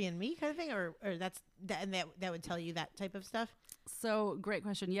addressed. 23andMe kind of thing, or that's that, and that would tell you that type of stuff? So great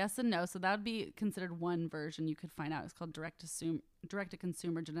question. Yes and no. So that would be considered one version you could find out. It's called direct to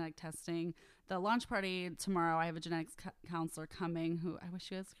consumer genetic testing. The launch party tomorrow, I have a genetics counselor coming who I wish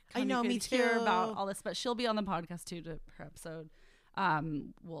you guys I know, could me hear too. about all this, but she'll be on the podcast too to her episode.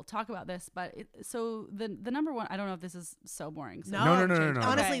 We'll talk about this, but so the number one, I don't know if this is so boring. So No, No.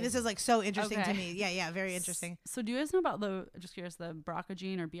 Honestly, Okay. this is like so interesting to Okay. me. Yeah, very interesting. So do you guys know about just curious, the BRCA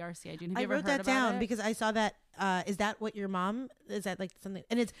gene or BRCA gene? Have I you ever wrote heard that about down it? because I saw that. Is that what your mom? Is that like something?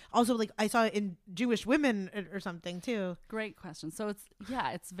 And it's also like I saw it in Jewish women or something too. Great question. So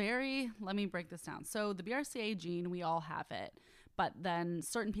it's very, let me break this down. So the BRCA gene, we all have it, but then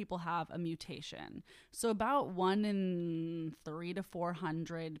certain people have a mutation. So about 1 in 3 to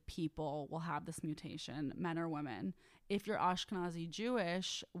 400 people will have this mutation, men or women. If you're Ashkenazi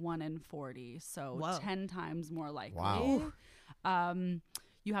Jewish, 1 in 40. So Whoa. 10 times more likely. Wow.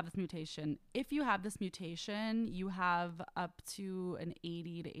 You have this mutation. If you have this mutation, you have up to an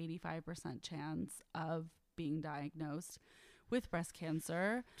 80 to 85% chance of being diagnosed with breast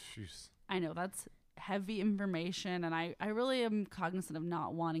cancer. Jeez. I know that's heavy information, and I really am cognizant of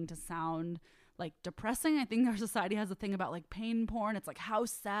not wanting to sound like depressing. I think our society has a thing about like pain porn. It's like, how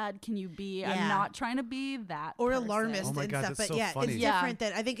sad can you be? Yeah. I'm not trying to be that Or person. alarmist Oh my and God, stuff, that's but so yeah, funny. it's Yeah. different.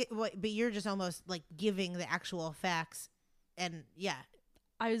 That I think, but you're just almost like giving the actual facts, and yeah,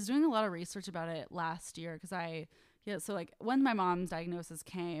 I was doing a lot of research about it last year because so like when my mom's diagnosis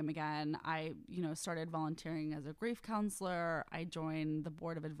came again, I, started volunteering as a grief counselor. I joined the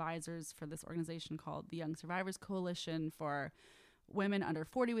board of advisors for this organization called the Young Survivors Coalition for women under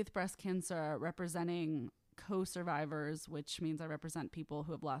 40 with breast cancer, representing co-survivors, which means I represent people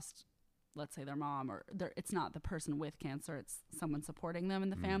who have lost, let's say, their mom, or it's not the person with cancer, it's someone supporting them in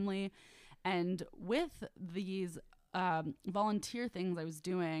the family. And with these volunteer things I was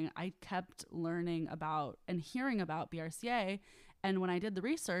doing, I kept learning about and hearing about BRCA. And when I did the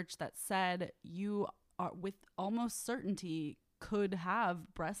research that said you are with almost certainty could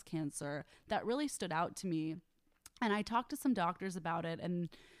have breast cancer, that really stood out to me. And I talked to some doctors about it. And,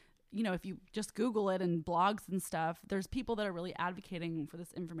 if you just Google it and blogs and stuff, there's people that are really advocating for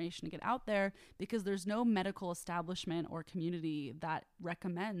this information to get out there because there's no medical establishment or community that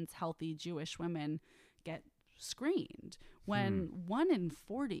recommends healthy Jewish women get screened when 1 in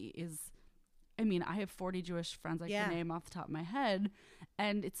 40 is, I have 40 Jewish friends I Yeah. can name off the top of my head,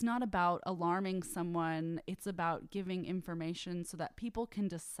 and it's not about alarming someone. It's about giving information so that people can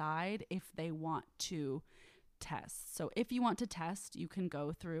decide if they want to test. So if you want to test, you can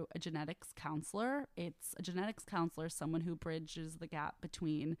go through a genetics counselor. It's a genetics counselor, someone who bridges the gap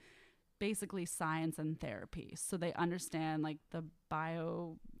between basically science and therapy. So they understand like the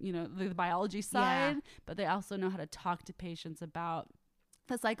the biology side, but they also know how to talk to patients about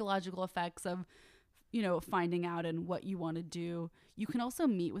the psychological effects of, finding out and what you want to do. You can also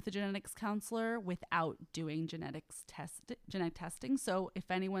meet with a genetics counselor without doing genetic testing. So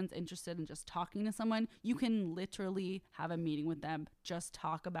if anyone's interested in just talking to someone, you can literally have a meeting with them, just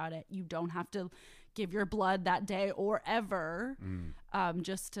talk about it. You don't have to give your blood that day or ever.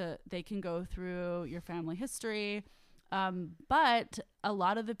 They can go through your family history. But a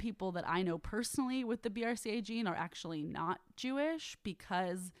lot of the people that I know personally with the BRCA gene are actually not Jewish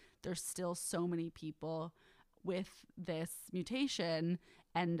because there's still so many people with this mutation,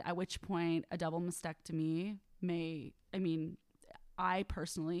 and at which point a double mastectomy I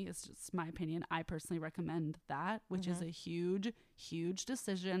personally, it's just my opinion, I personally recommend that, which is a huge, huge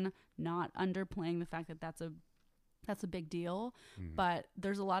decision, not underplaying the fact that that's a big deal. But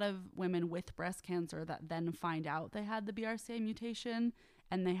there's a lot of women with breast cancer that then find out they had the BRCA mutation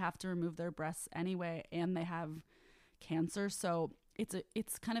and they have to remove their breasts anyway, and they have cancer. So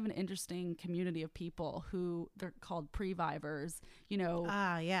it's kind of an interesting community of people who they're called previvors.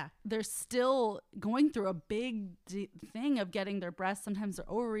 yeah. They're still going through a big thing of getting their breasts, sometimes their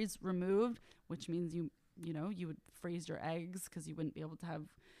ovaries removed, which means you would freeze your eggs because you wouldn't be able to have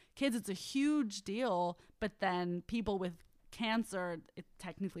kids. It's a huge deal. But then people with cancer,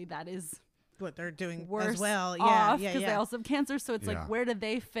 technically that is what they're doing worse as well. off Yeah, because they also have cancer. So it's Yeah. like, where do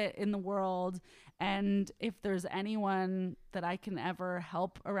they fit in the world? And if there's anyone that I can ever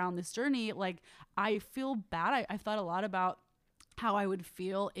help around this journey, like I feel bad. I've thought a lot about how I would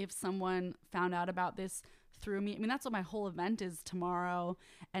feel if someone found out about this through me. I mean, that's what my whole event is tomorrow.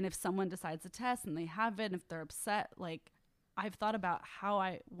 And if someone decides to test and they have it, and if they're upset, like I've thought about how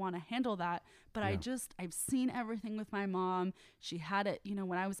I want to handle that. But I've seen everything with my mom. She had it,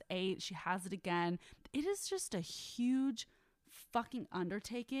 when I was 8, she has it again. It is just a huge fucking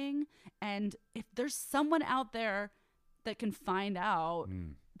undertaking. And if there's someone out there that can find out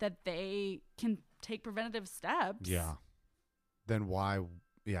that they can take preventative steps. Yeah. Then why?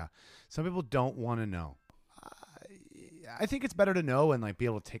 Yeah. Some people don't want to know. I think it's better to know and like be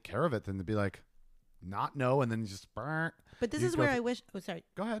able to take care of it than to be like not know and then just burn. But this You is go where th- I wish. Oh, sorry.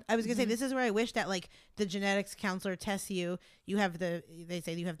 Go ahead. I was gonna say this is where I wish that like the genetics counselor tests you. You have they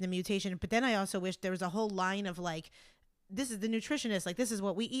say you have the mutation, but then I also wish there was a whole line of like, this is the nutritionist. Like this is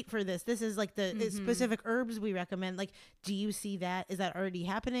what we eat for this. This is like the specific herbs we recommend. Like, do you see that? Is that already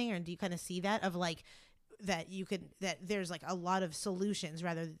happening, or do you kind of see that of like that you could that there's like a lot of solutions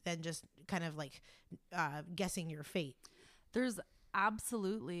rather than just kind of like guessing your fate? There's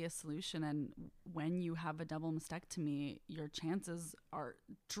absolutely a solution, and when you have a double mastectomy, your chances are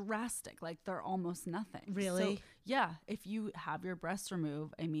drastic. Like they're almost nothing. Really? So, yeah. If you have your breasts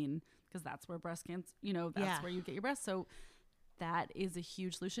removed, I mean, because that's where breast cancer, that's where you get your breasts. So that is a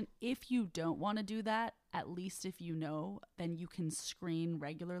huge solution. If you don't want to do that, at least if you know, then you can screen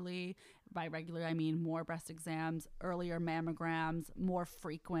regularly. By regular, I mean more breast exams, earlier mammograms, more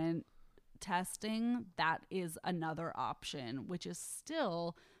frequent testing. That is another option, which is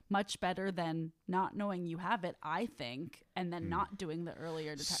still much better than not knowing you have it, I think, and then not doing the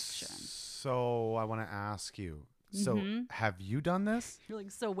earlier detection. So I want to ask you. So have you done this? You're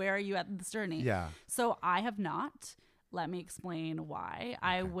like, so where are you at this journey? Yeah. So I have not. Let me explain why.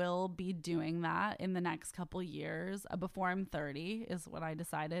 I will be doing that in the next couple years. Before I'm 30 is what I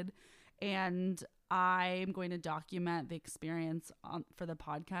decided. And I'm going to document the experience for the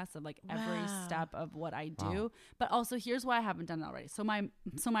podcast of like every step of what I do. Wow. But also here's why I haven't done it already. So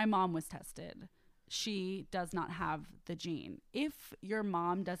my mom was tested. She does not have the gene. If your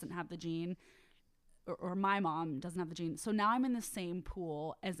mom doesn't have the gene, or my mom doesn't have the gene, so now I'm in the same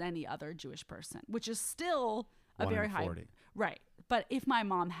pool as any other Jewish person, which is still a 1 very in high 40. Right. But if my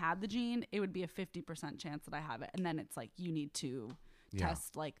mom had the gene, it would be a 50% chance that I have it, and then it's like you need to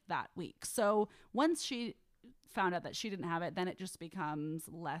test like that week. So once she found out that she didn't have it, then it just becomes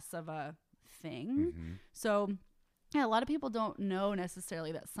less of a thing. So yeah, a lot of people don't know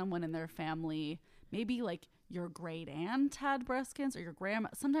necessarily that someone in their family, maybe like your great aunt had breast cancer, or your grandma.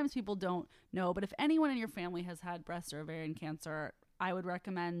 Sometimes people don't know, but if anyone in your family has had breast or ovarian cancer, I would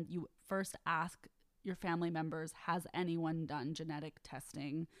recommend you first ask your family members, has anyone done genetic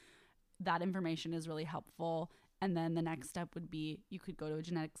testing? That information is really helpful. And then the next step would be you could go to a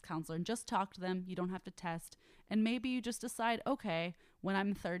genetics counselor and just talk to them. You don't have to test. And maybe you just decide, okay, when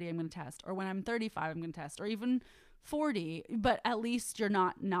I'm 30, I'm going to test. Or when I'm 35, I'm going to test. Or even 40. But at least you're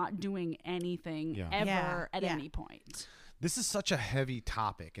not doing anything ever at any point. This is such a heavy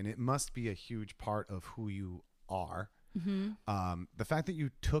topic, and it must be a huge part of who you are. The fact that you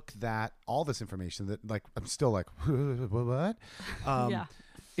took all this information that like, I'm still like, what?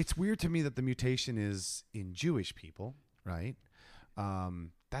 It's weird to me that the mutation is in Jewish people, right?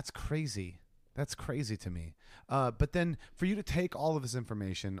 That's crazy. That's crazy to me. But then for you to take all of this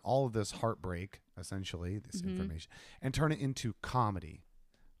information, all of this heartbreak, essentially, this information, and turn it into comedy.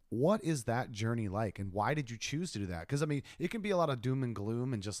 What is that journey like, and why did you choose to do that? Because, I mean, it can be a lot of doom and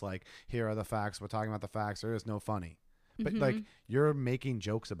gloom and just like, here are the facts. We're talking about the facts. There is no funny. But like, you're making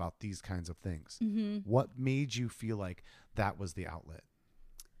jokes about these kinds of things. What made you feel like that was the outlet?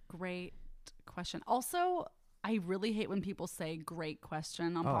 Great question. Also, I really hate when people say great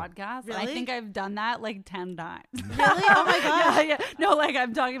question on podcasts. Really? I think I've done that like 10 times. Really? Oh my gosh. Yeah. No, like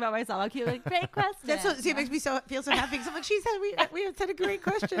I'm talking about myself. I'll keep like, great question. That's so. See, it makes me feel so happy. So I'm like, we have said a great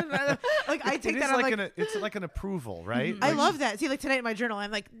question. Like I take It that. is I'm like like, it's like an approval, right? I Like, love that. See, like tonight in my journal,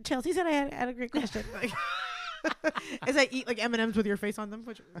 I'm like, Chelsea said I had a great question. Like, as I eat like M&Ms with your face on them.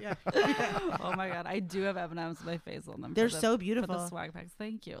 Which, yeah. Oh my god, I do have M&Ms with my face on them. They're for the- so for beautiful. the swag packs.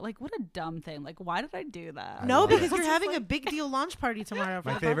 Thank you. Like, what a dumb thing. Like, why did I do that? No, love because it. you're having a big deal launch party tomorrow. For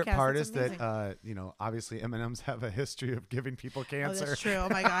My the favorite podcast. part It's is amazing. that, obviously M&Ms have a history of giving people Oh, cancer. that's true. Oh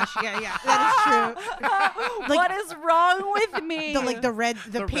my gosh. Yeah, that is true. Like- what is wrong with me? The pink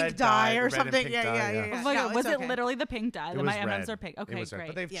red dye dye, or the red and something. pink Yeah, dye, yeah, yeah. yeah. Oh my No, god, it's was okay. it literally the pink dye? It That was my M&Ms red. are pink. It Okay, was red, great.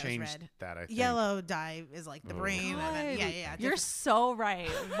 but they've Yeah, it was changed red. that, I think. Yellow dye is like the brain. And then, yeah. You're so right.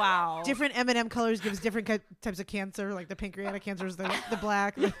 Wow. Different M&M colors gives different types of cancer. Like the pancreatic cancer is the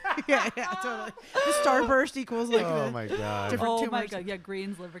black. yeah, totally. The starburst equals like Oh my god. different Oh tumors. my god, yeah,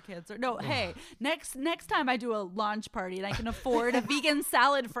 greens, liver cancer. No, hey, next time I do a launch party and I can afford a vegan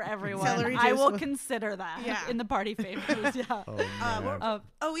salad for everyone, Celery I juice will with- consider that Yeah. in the party favors. Yeah. Oh, man.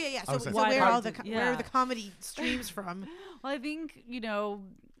 Oh yeah. So, was so gonna where say- all the Yeah. where are the comedy streams from? Well, I think,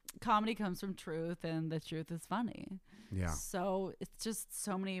 comedy comes from truth and the truth is funny. Yeah. So it's just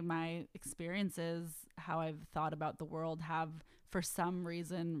so many of my experiences, how I've thought about the world have for some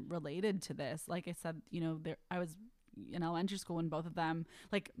reason related to this. Like I said, I was in elementary school when both of them,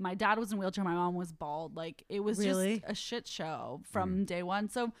 like my dad was in a wheelchair, my mom was bald. Like it was Really? just a shit show from day one.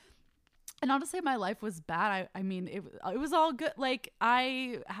 So, and not to say my life was bad. I mean, it was all good. Like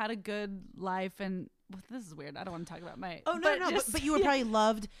I had a good life and this is weird. I don't want to talk about my. Oh no, but you were probably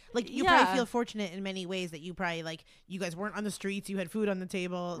loved. Like you Yeah. probably feel fortunate in many ways that you probably like you guys weren't on the streets. You had food on the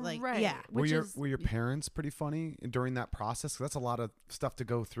table. Like right. yeah. Were Which your is, were your parents pretty funny during that process? 'Cause that's a lot of stuff to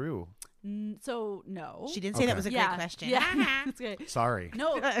go through. So no. She didn't say that Okay. was a yeah. great question. Yeah. It's good. Sorry.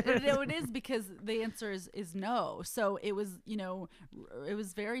 No, it is because the answer is no. So it was, it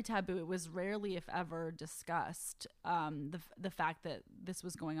was very taboo. It was rarely, if ever, discussed. The fact that this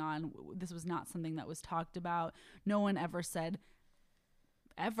was going on, this was not something that was talked about. No one ever said,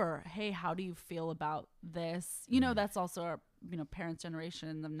 ever, hey, how do you feel about this? That's also our, parents'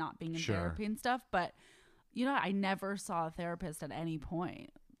 generation of not being in Sure. therapy and stuff. But, I never saw a therapist at any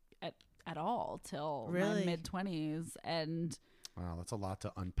point at all till Really? my mid-20s. And Wow, that's a lot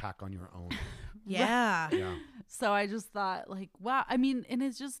to unpack on your own. Yeah. Yeah. so I just thought like, wow. I mean, and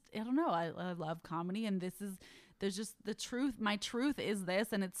it's just, I don't know. I love comedy and there's just the truth. My truth is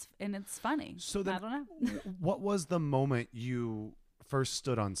this and it's funny. So then I don't know. What was the moment you first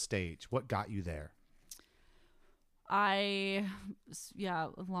stood on stage? What got you there? A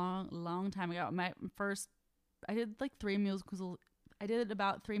long time ago. I did like 3 musicals. I did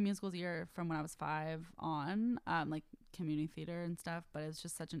about 3 musicals a year from when I was 5 on, like community theater and stuff. But it's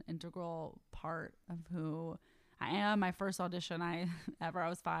just such an integral part of who I am. My first audition, I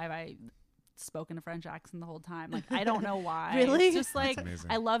was 5. I spoke in a French accent the whole time. Like I don't know why. Really? It's just like amazing.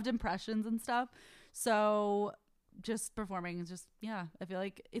 I loved impressions and stuff. So just performing is just I feel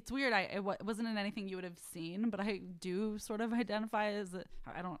like it's weird. It wasn't in anything you would have seen, but I do sort of identify as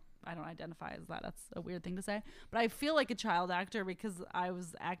I don't identify as that. That's a weird thing to say, but I feel like a child actor because I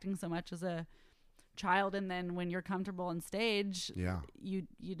was acting so much as a child, and then when you're comfortable on stage, Yeah.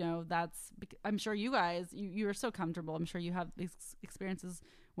 that's. I'm sure you guys you are so comfortable. I'm sure you have these experiences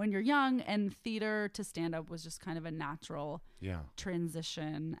when you're young, and theater to stand up was just kind of a natural Yeah.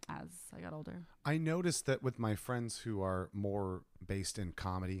 transition as I got older. I noticed that with my friends who are more based in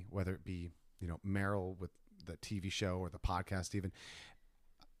comedy, whether it be, Meryl with the TV show or the podcast even,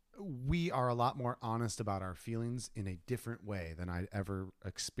 we are a lot more honest about our feelings in a different way than I'd ever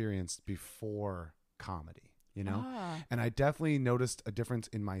experienced before comedy, And I definitely noticed a difference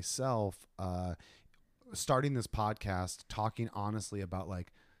in myself starting this podcast, talking honestly about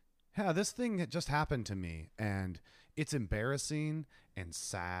like, yeah, this thing that just happened to me and it's embarrassing and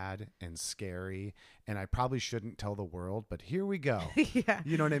sad and scary and I probably shouldn't tell the world, but here we go. Yeah.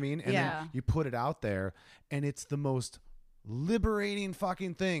 You know what I mean? And Yeah. then you put it out there and it's the most liberating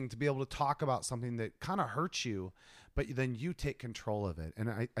fucking thing to be able to talk about something that kind of hurts you, but then you take control of it. And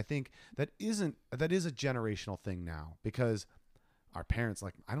I think that is a generational thing now because our parents,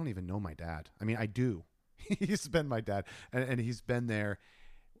 like, I don't even know my dad. I mean, I do. He's been my dad and he's been there.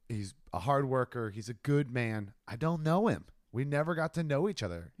 He's a hard worker. He's a good man. I don't know him. We never got to know each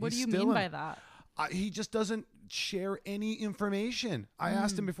other. What He's do you still mean in- by that? he just doesn't share any information. I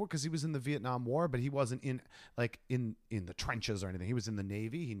asked him before because he was in the Vietnam War, but he wasn't in the trenches or anything. He was in the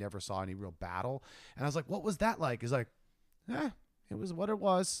Navy. He never saw any real battle. And I was like, what was that like? He's like, it was what it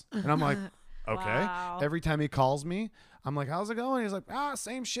was. And I'm like, okay. Wow. Every time he calls me, I'm like, how's it going? He's like,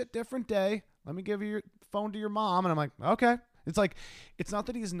 same shit, different day. Let me give you your phone to your mom. And I'm like, okay. It's like, it's not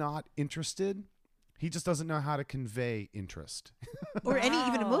that he's not interested. He just doesn't know how to convey interest. Or any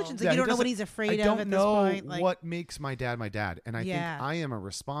even emotions. Like Yeah, you don't he know what doesn't- he's afraid I of don't at know this point. Like what makes my dad. And I Yeah. think I am a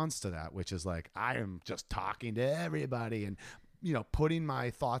response to that, which is like, I am just talking to everybody and, putting my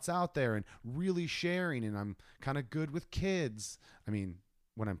thoughts out there and really sharing. And I'm kind of good with kids. I mean,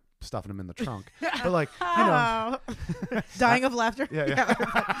 when I'm stuffing them in the trunk, but like, dying of laughter. yeah.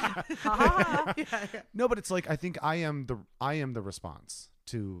 Yeah. No, but it's like, I think I am the response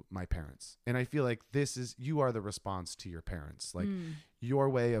to my parents. And I feel like you are the response to your parents. Like your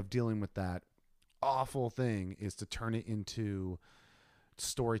way of dealing with that awful thing is to turn it into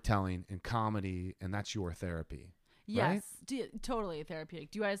storytelling and comedy, and that's your therapy. Yes, totally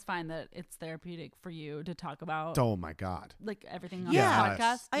therapeutic. Do you guys find that it's therapeutic for you to talk about Oh my God. like everything on Yeah. the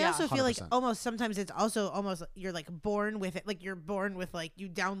podcast? I also feel like 100%. almost sometimes it's also almost you're like born with it. Like you're born with like you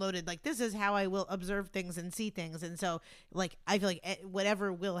downloaded like this is how I will observe things and see things. And so like I feel like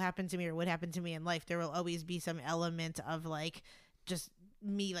whatever will happen to me or would happen to me in life, there will always be some element of like just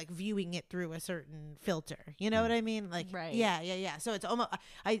me like viewing it through a certain filter. You know what I mean? Like Right. Yeah. So it's almost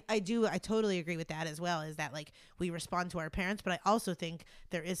I totally agree with that as well, is that like we respond to our parents, but I also think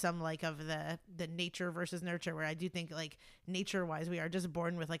there is some like of the nature versus nurture, where I do think like nature wise we are just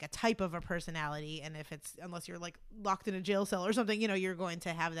born with like a type of a personality, and if it's unless you're like locked in a jail cell or something, you know, you're going to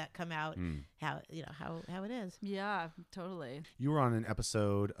have that come out how you know how it is. Yeah, totally. You were on an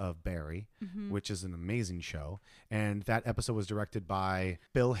episode of Barry, which is an amazing show, and that episode was directed by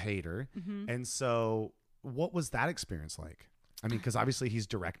Bill Hader. And so what was that experience like? I mean, because obviously he's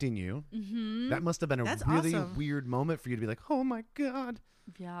directing you. That must have been a That's really awesome. weird moment for you to be like, oh my God.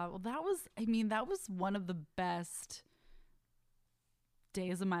 Yeah, well, that was one of the best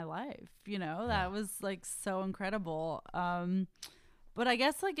days of my life. You know, that was like so incredible. But I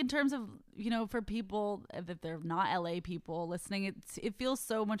guess like in terms of, you know, for people that they're not LA people listening, it feels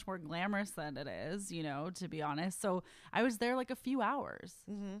so much more glamorous than it is, you know, to be honest. So I was there like a few hours.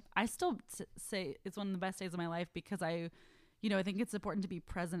 I still say it's one of the best days of my life because I think it's important to be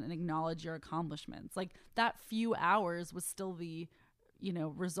present and acknowledge your accomplishments. Like that few hours was still the, you know,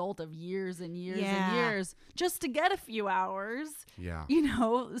 result of years and years and years just to get a few hours. Yeah. You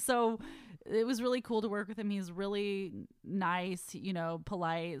know, so it was really cool to work with him. He's really nice, you know,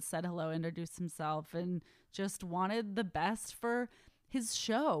 polite, said hello, introduced himself, and just wanted the best for his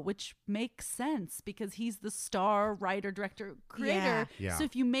show, which makes sense because he's the star, writer, director, creator. Yeah. So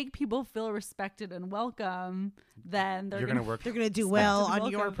if you make people feel respected and welcome, then they're You're gonna going to work. They're gonna do well Expected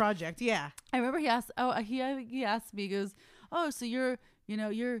on your welcome. project. Yeah. I remember he asked me, he goes, oh, so you're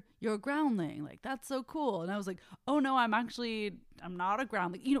a groundling. Like, that's so cool. And I was like, oh no, I'm not a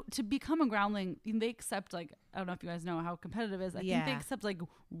groundling. You know, to become a groundling, they accept like, I don't know if you guys know how competitive it is. I think they accept like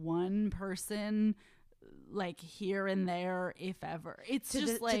one person like here and there, if ever. It's To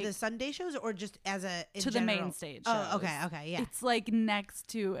just like to the Sunday shows or just as a in to the general? main stage. Oh, shows. okay, yeah. It's like next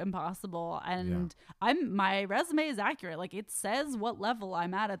to impossible, and my resume is accurate. Like it says what level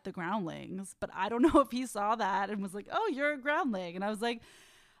I'm at the groundlings, but I don't know if he saw that and was like, "Oh, you're a groundling," and I was like,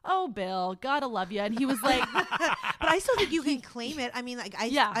 "Oh, Bill, gotta love you," and he was like, But I still think you can claim it. I mean, like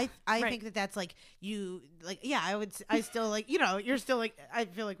I right. think that that's like you like I still like, you know, you're still like I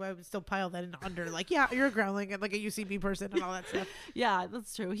feel like I would still pile that in under like you're a groundling and like a UCB person and all that stuff. Yeah,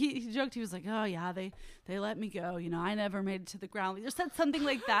 that's true. He joked. He was like, "Oh yeah, they let me go. You know, I never made it to the ground." He just said something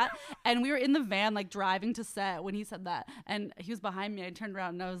like that, and we were in the van like driving to set when he said that, and he was behind me. I turned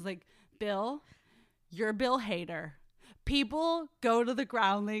around and I was like, "Bill, you're Bill Hader. People go to the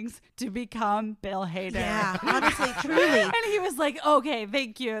groundlings to become Bill Hader." Yeah, honestly, truly. And he was like, "Okay,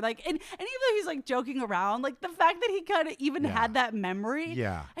 thank you." Like, and even though he's like joking around, like the fact that he kind of even had that memory,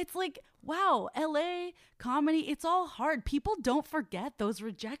 Yeah. it's like, wow, LA comedy, it's all hard. People don't forget those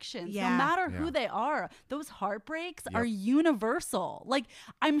rejections, no Yeah. matter Yeah. who they are. Those heartbreaks Yep. are universal. Like,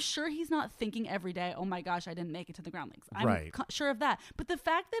 I'm sure he's not thinking every day, "Oh my gosh, I didn't make it to the groundlings." I'm Right. sure of that. But the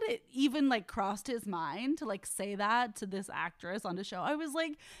fact that it even like crossed his mind to like say that to this actress on the show, I was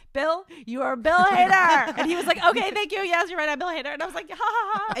like, "Bill, you are Bill Hader." And he was like, "Okay, thank you. Yes, you're right. I'm Bill Hader." And I was like, "Ha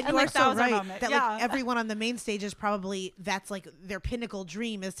ha ha." And you like, are so was our right moment. that Yeah. like everyone on the main stage is probably that's like their pinnacle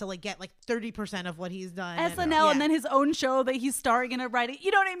dream is to like get like 30% of what he's done. SNL and then his own show that he's starring in and writing.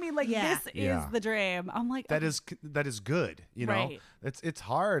 You know what I mean? Like Yeah. this Yeah. is the dream. I'm like, That is good. You know, Right. it's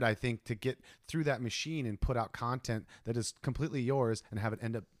hard, I think, to get through that machine and put out content that is completely yours and have it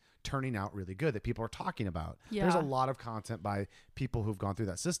end up turning out really good that people are talking about. There's a Yeah. lot of content by people who've gone through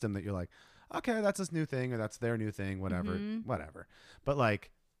that system that you're like, okay, that's this new thing or that's their new thing, whatever. But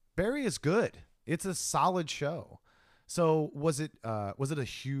like Barry is good. It's a solid show. So was it a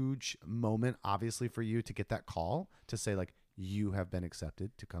huge moment, obviously, for you to get that call to say like you have been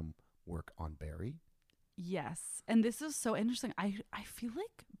accepted to come work on Barry? yes. And this is so interesting. I feel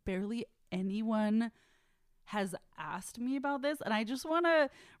like barely anyone has asked me about this, and I just want to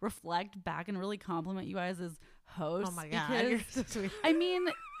reflect back and really compliment you guys as hosts. Oh my god, because you're so sweet. I mean,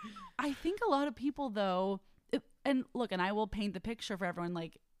 I think a lot of people though, and look, and I will paint the picture for everyone,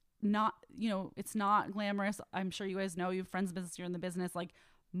 like, not, you know, it's not glamorous. I'm sure you guys know, you have friends in business, you're in the business. Like,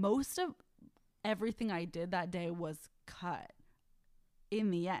 most of everything I did that day was cut in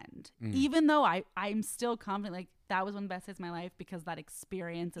the end. Even though I'm still confident, like, that was one of the best days of my life because that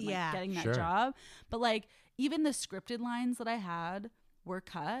experience and like Yeah. getting that Sure. job. But like, even the scripted lines that I had, were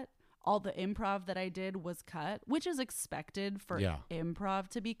cut. All the improv that I did was cut, which is expected for Yeah. improv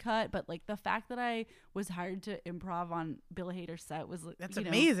to be cut. But like the fact that I was hired to improv on Bill Hader's set was That's you know,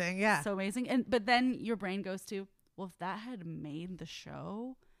 amazing. Yeah. so amazing. And but then your brain goes to, well, if that had made the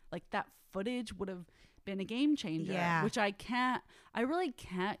show, like that footage would have been a game changer. Yeah. Which I really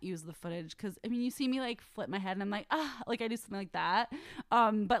can't use the footage because I mean you see me like flip my head and I'm like, like I do something like that.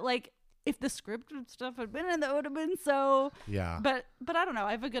 But like if the script and stuff had been in, that would have been so. Yeah. But I don't know.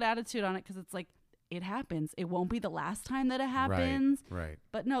 I have a good attitude on it because it's like it happens. It won't be the last time that it happens. Right.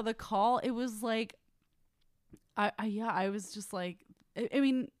 But no, the call. It was like, I was just like, I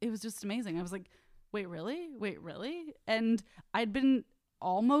mean, it was just amazing. I was like, wait, really? And I'd been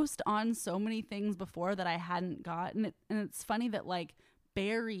almost on so many things before that I hadn't gotten it. And it's funny that like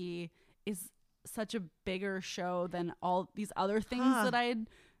Barry is such a bigger show than all these other things that I had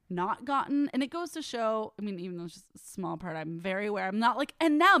not gotten. And it goes to show, I mean, even though it's just a small part, I'm very aware. I'm not like,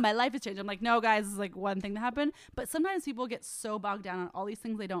 and now my life has changed. I'm like, no, guys, this is like one thing that happened. But sometimes people get so bogged down on all these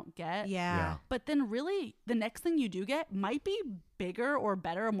things they don't get. Yeah. But then really the next thing you do get might be bigger or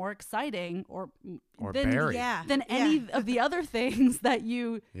better or more exciting or than, Barry. Yeah. than any of the other things that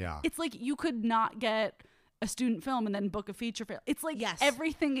you, Yeah. it's like you could not get a student film and then book a feature film. It's like Yes.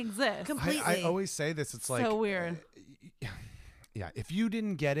 everything exists. Completely. I always say this. It's like So weird. Yeah, if you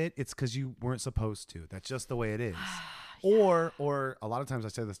didn't get it, it's because you weren't supposed to. That's just the way it is. Or a lot of times I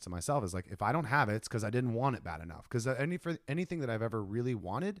say this to myself is like, if I don't have it, it's because I didn't want it bad enough. Because for anything that I've ever really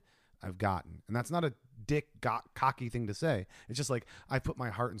wanted, I've gotten, and that's not a cocky thing to say. It's just like I put my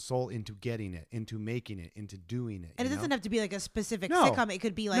heart and soul into getting it, into making it, into doing it. And it you doesn't know? have to be like a specific No. sitcom. It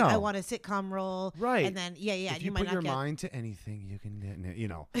could be like, No. I want a sitcom role. Right. And then, yeah. If and you might put not your get mind to anything, you can get it. You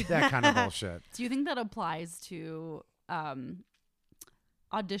know, that kind of bullshit. Do you think that applies to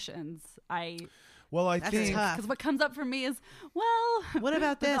auditions? Well, I That's think tough. Because what comes up for me is, well, What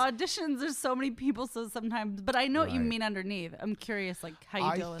about with this? auditions? There's so many people, so sometimes. But I know what you Right. mean underneath. I'm curious, like how you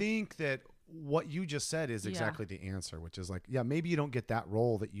I deal with. think that what you just said is Yeah. exactly the answer, which is like, yeah, maybe you don't get that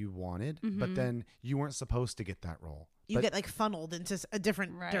role that you wanted, but then you weren't supposed to get that role. You But get like funneled into a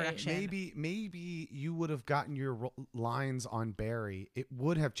different Right. direction. maybe you would have gotten your lines on Barry. It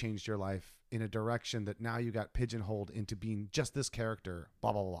would have changed your life in a direction that now you got pigeonholed into being just this character.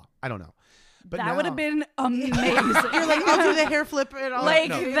 Blah blah blah. Blah. I don't know, but that would have now- been amazing. You're like, I'll do the hair flip and all like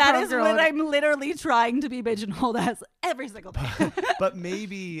that. that is what I'm literally trying to be pigeonholed as every single day. But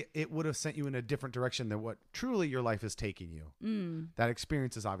maybe it would have sent you in a different direction than what truly your life is taking you. That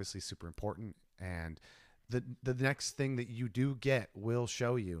experience is obviously super important, and the next thing that you do get will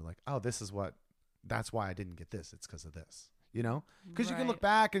show you like, oh, that's why I didn't get this. It's because of this, you know, because you can look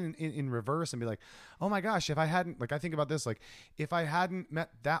back in reverse and be like, oh my gosh, if I hadn't, like, I think about this, like if I hadn't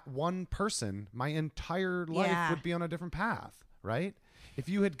met that one person, my entire life Yeah. would be on a different path. Right. If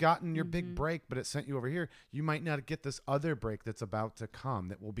you had gotten your big break, but it sent you over here, you might not get this other break that's about to come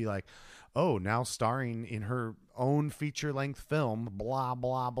that will be like, oh, now starring in her own feature-length film, blah,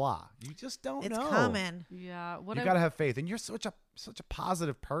 blah, blah. You just don't It's know. coming. Yeah. What You got to have faith. And you're such a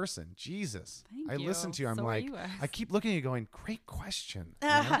positive person. Jesus. Thank I listen you. to you. I'm So are like, you, Wes. I keep looking at you going, great question. You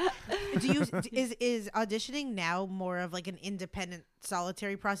know? Is auditioning now more of like an independent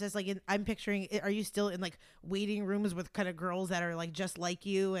solitary process? Like I'm picturing, are you still in like waiting rooms with kind of girls that are like just like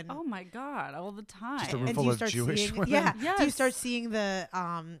you? And Oh my God, all the time. Just a room and full do you of start Jewish seeing, women? yeah, do you Yes. start seeing the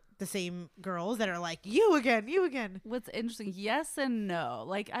same girls that are like you again? What's interesting, yes and no.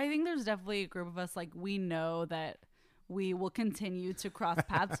 Like, I think there's definitely a group of us, like, we know that we will continue to cross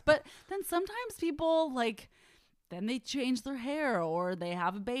paths. But then sometimes people, like, then they change their hair or they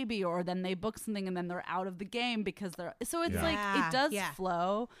have a baby or then they book something and then they're out of the game because they're. So it's Yeah. like, it does Yeah.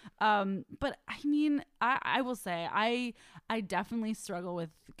 flow. But I mean, I will say, I definitely struggle with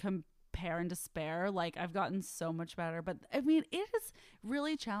compare and despair. Like, I've gotten so much better, but I mean, it is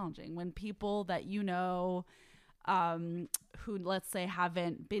really challenging when people that you know, who, let's say,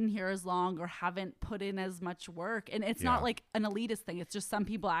 haven't been here as long or haven't put in as much work, and it's not Yeah. like an elitist thing, it's just some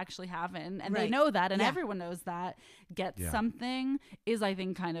people actually haven't, and they Right. know that, and Yeah. everyone knows that, get Yeah. something is, I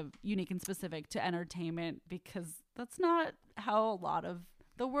think, kind of unique and specific to entertainment, because that's not how a lot of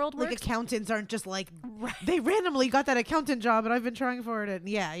the world Like works. accountants aren't just like Right. they randomly got that accountant job and I've been trying for it. And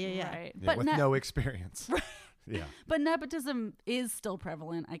yeah. Right. Yeah, But with ne- no experience. Yeah. But nepotism is still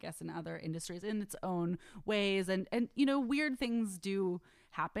prevalent, I guess, in other industries in its own ways. And you know, weird things do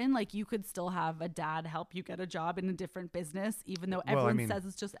happen. Like, you could still have a dad help you get a job in a different business, even though Well, I everyone mean, says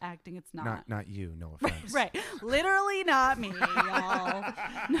it's just acting. It's not. Not you, no offense. Right. Literally not me, y'all.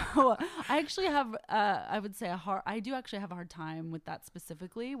 No, I actually have, I would say I do actually have a hard time with that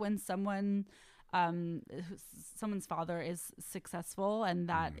specifically when someone someone's father is successful, and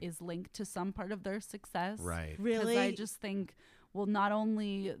that is linked to some part of their success. Right. Really? I just think, well, not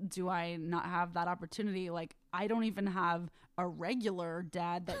only do I not have that opportunity, like I don't even have a regular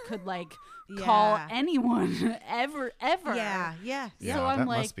dad that could like call Yeah. anyone ever. Yeah. Yeah, So I'm that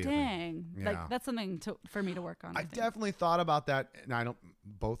like, must be a thing. dang, Yeah. like that's something for me to work on. I think. definitely thought about that, and I don't.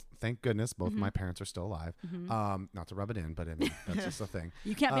 Both, thank goodness, both my parents are still alive. Not to rub it in, but I mean, that's just a thing.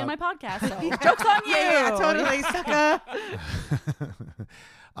 You can't be on my podcast, so joke's on you. Yeah, totally, sucker.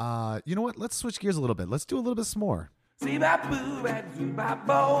 You know what? Let's switch gears a little bit. Let's do a little bit s'more. See that boo at zoo bop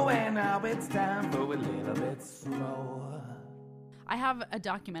bo, and now it's time for a little bit more. I have a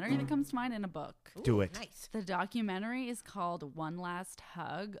documentary that comes to mind and a book. Do it. Nice. The documentary is called One Last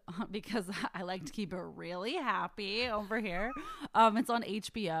Hug because I like to keep it really happy over here. It's on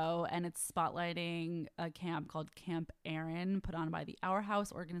HBO and it's spotlighting a camp called Camp Aaron, put on by the Our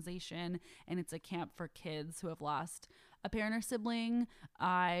House organization, and it's a camp for kids who have lost a parent or sibling.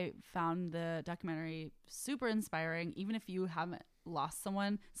 I found the documentary super inspiring, even if you haven't lost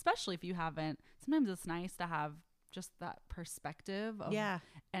someone, especially if you haven't. Sometimes it's nice to have just that perspective of, Yeah.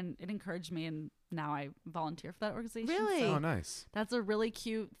 and it encouraged me, and now I volunteer for that organization. Really? So Oh, nice. that's a really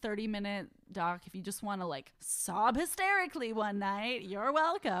cute 30-minute doc. If you just want to like sob hysterically one night, you're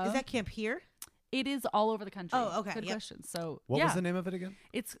welcome. Is that camp here? It is all over the country. Oh, okay, Good yep. question. So What yeah, was the name of it again?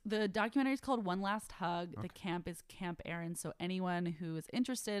 it's the documentary is called One Last Hug. The camp is Camp Aaron. So anyone who is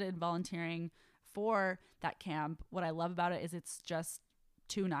interested in volunteering for that camp, what I love about it is it's just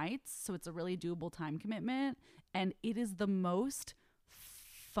 2 nights. So it's a really doable time commitment. And it is the most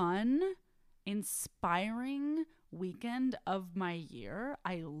fun, inspiring weekend of my year.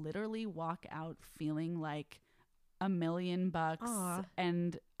 I literally walk out feeling like $1 million. Aw.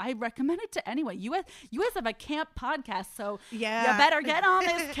 And I recommend it to anyone. You guys have a camp podcast, so Yeah. you better get on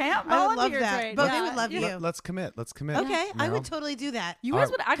this camp I would love volunteer that. train. But Yeah. they would love Yeah. you. Let's commit. Let's commit. Okay, I Meryl? would totally do that. You guys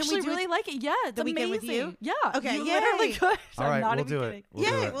would Can we actually do really it like it. Yeah, it's the weekend with amazing. you? Yeah. Okay, you yay. literally could. All I'm right, not we'll even do kidding. it. We'll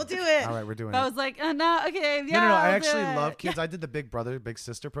do Yay, it. we'll do it. All right, we're doing But I it. was like, no, okay, yeah. No, I I'll do actually it. love kids. I did the Big Brother, Big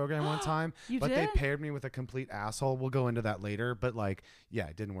Sister program one time, You but they did? paired me with a complete asshole. We'll go into that later, but like, yeah,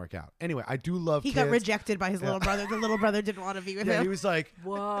 it didn't work out. Anyway, I do love He kids. got rejected by his little brother. The little brother didn't want to be with Yeah, him. he was like,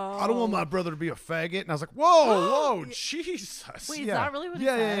 Whoa. I don't want my brother to be a faggot. And I was like, whoa, Jesus. Wait, is yeah. that really what he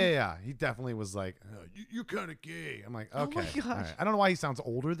yeah, said? Yeah. He definitely was like, you're kind of gay. I'm like, Oh my okay. gosh. all right. I don't know why he sounds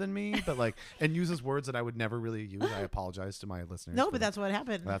older than me, but like, and uses words that I would never really use. I apologize to my listeners. No, for but that. that's what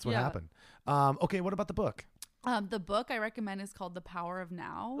happened. That's what Yeah. happened. Okay, what about the book? The book I recommend is called The Power of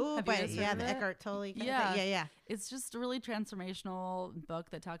Now. Ooh, Have you but guys yeah, heard the of it? Eckhart Tolle. Kind of Yeah. thing. Yeah. It's just a really transformational book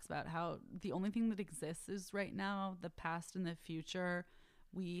that talks about how the only thing that exists is right now, the past and the future.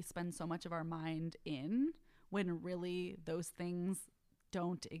 We spend so much of our mind in when really those things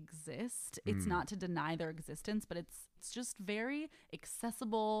don't exist. It's not to deny their existence, but it's just very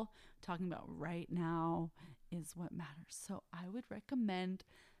accessible. Talking about right now is what matters. So I would recommend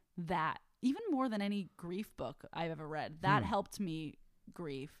that even more than any grief book I've ever read. That helped me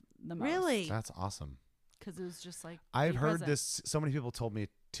grieve the most. Really? That's awesome. Because it was just like I've be heard present. this. So many people told me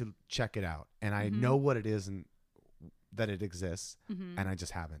to check it out, and I Mm-hmm. know what it is and that it exists, and I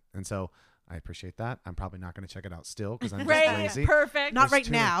just haven't. And so I appreciate that. I'm probably not going to check it out still because I'm just Right, lazy. perfect. Not There's right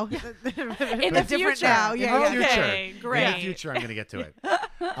too now. In But the different future. now. In Yeah. the yeah. future. Okay, great. In the future, I'm going to get to it.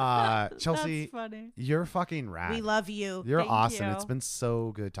 Chelsea, That's funny. you're fucking rad. We love you. You're Thank awesome. you. It's been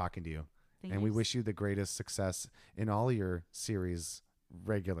so good talking to you. Thank and you we wish you the greatest success in all your series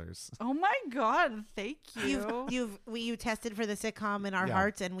regulars. Oh my God! Thank you. You tested for the sitcom in our Yeah.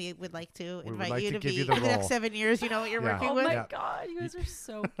 hearts, and we would like to would invite like you to to give be you the in the next role. 7 years. You know what you're Yeah. working Oh with. my Yeah. God, you guys are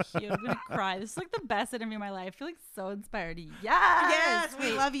so cute. I'm gonna cry. This is like the best interview of my life. I feel like so inspired. Yes. Yes, we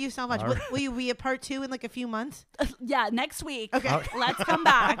Wait. love you so much. All Will, right. will you be a part 2 in like a few months? Yeah, next week. Okay. Let's come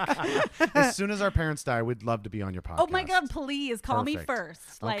back. As soon as our parents die, we'd love to be on your podcast. Oh my God! Please call me Perfect.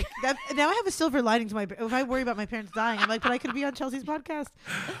 first. Like, Now I have a silver lining to my. If I worry about my parents dying, I'm like, but I could be on Chelsea's podcast.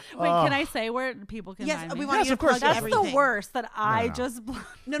 wait, can I say where people can Yes, find we me? want Yes, you to of course, plug yes. That's everything. the worst that I no. just.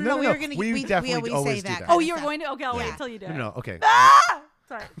 No, No, we no, were gonna. we We definitely always always say do that. that. kind Oh, of you're stuff. going to? Okay, I'll Yeah. wait till you do it. No, okay.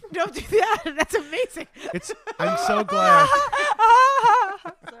 Sorry. Don't do that. That's amazing. It's. I'm so glad.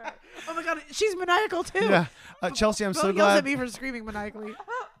 Sorry. Oh my god, she's maniacal too. Yeah, Chelsea, I'm Bill so yells glad. at me for screaming maniacally.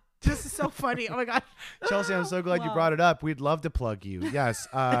 This is so funny. Oh my god. Chelsea, I'm so glad you Wow. brought it up. We'd love to plug you. Yes.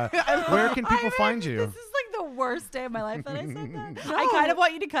 Where can people find you? This is like the worst day of my life that I said that. I kind of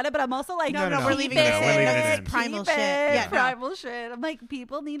want you to cut it, but I'm also like, No, no, we're no. leaving No, this no, in. we're leaving it That's in. primal Keep shit. it. Yeah, no. Primal shit. I'm like,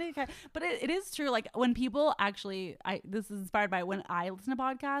 people need to cut. But it is true. Like when people actually, this is inspired by when I listen to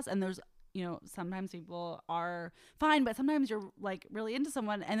podcasts and there's you know, sometimes people are fine, but sometimes you're like really into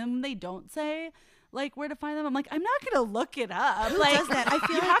someone, and then when they don't say like where to find them, I'm like, I'm not gonna look it up. Who like does that? I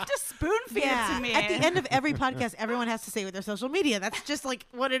feel you like- have to spoon feed it to me. At the end of every podcast, everyone has to say with their social media. That's just like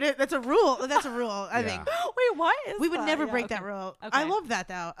what it is. That's a rule. That's a rule, I think. Wait, why is We would that? never Yeah, break okay. that rule. Okay. I love that,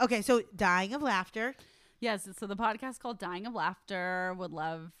 though. Okay, so Dying of Laughter. Yes, so the podcast called Dying of Laughter. Would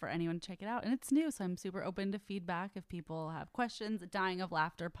love for anyone to check it out. And it's new, so I'm super open to feedback if people have questions. Dying of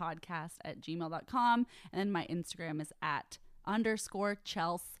Laughter podcast at gmail.com. And then my Instagram is at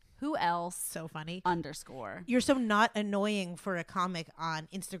 _Chels. Who else? So funny. _ You're so not annoying for a comic on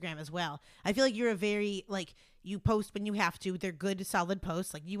Instagram as well. I feel like you're a very, like, you post when you have to. They're good, solid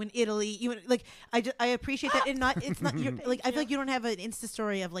posts. Like you in Italy, you in, like I appreciate that. And not it's not you're, like I feel like you don't have an Insta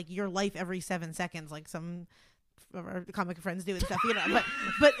story of like your life every 7 seconds like some of our comic friends do and stuff. You know,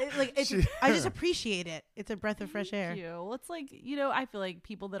 but like it's, I just appreciate it. It's a breath of fresh air. Thank you. Well, it's like, you know, I feel like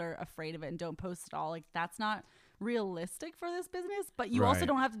people that are afraid of it and don't post at all, like that's not realistic for this business, but you also Right.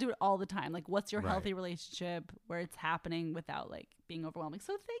 don't have to do it all the time. Like what's your Right. healthy relationship where it's happening without like being overwhelming?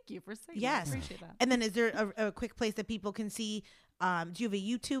 So thank you for saying Yes. that. I appreciate that. And then is there a quick place that people can see? Do you have a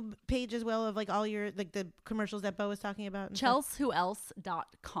YouTube page as well of like all your like the commercials that Bo was talking about? and stuff?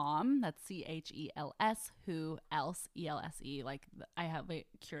 ChelsWhoelse.com. That's CHELS. Who else? ELSE. Like I have it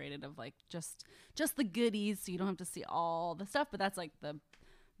curated of like just the goodies, so you don't have to see all the stuff. But that's like the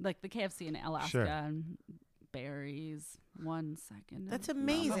KFC in Alaska. Sure. And berries. 1 second. That's No, but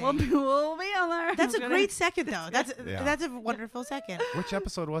amazing. We'll be on there. That's a I'm gonna- great second though. That's Yeah. that's a wonderful second. Which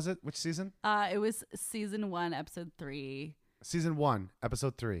episode was it? Which season? It was season 1, episode 3. Season 1,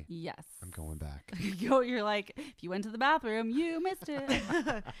 episode 3. Yes. I'm going back. You're like, if you went to the bathroom, you missed it.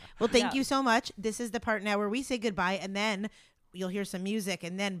 Well, thank Yeah. you so much. This is the part now where we say goodbye, and then you'll hear some music,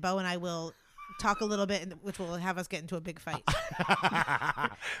 and then Bo and I will talk a little bit, which will have us get into a big fight.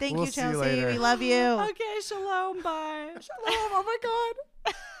 Thank We'll you, see you Chelsea. later. We love you. Okay, shalom, bye. Shalom, oh my God.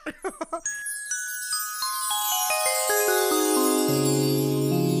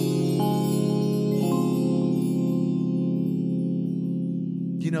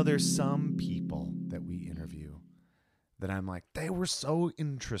 You know, there's some people that we interview that I'm like, they were so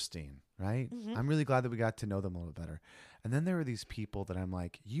interesting, right? I'm really glad that we got to know them a little better. And then there are these people that I'm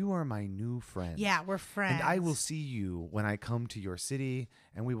like, you are my new friend. Yeah, we're friends. And I will see you when I come to your city,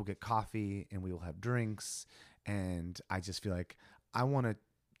 and we will get coffee and we will have drinks. And I just feel like I want to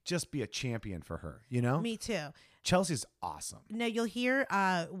just be a champion for her, you know? Me too. Chelsea's awesome. Now you'll hear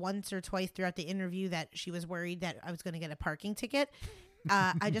once or twice throughout the interview that she was worried that I was going to get a parking ticket.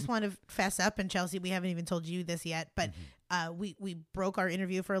 I just want to fess up, and Chelsea, we haven't even told you this yet, but we broke our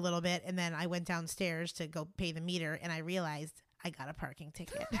interview for a little bit, and then I went downstairs to go pay the meter, and I realized I got a parking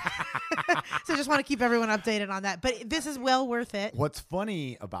ticket. So just want to keep everyone updated on that. But this is well worth it. What's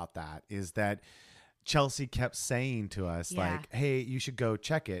funny about that is that Chelsea kept saying to us, Yeah. like, hey, you should go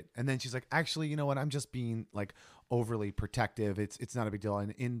check it. And then she's like, actually, you know what? I'm just being like overly protective. It's not a big deal.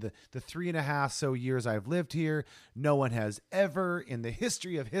 And in the 3.5 so years I've lived here, no one has ever in the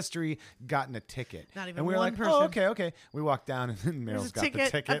history of history gotten a ticket. Not even and we were one like, person. oh, okay. We walked down and then There's Meryl's a got ticket,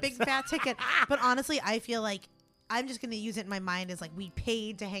 the ticket. a big fat ticket. But honestly, I feel like I'm just going to use it in my mind as like we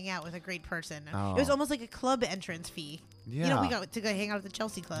paid to hang out with a great person. Oh. It was almost like a club entrance fee. You know, we Yeah. got to go hang out at the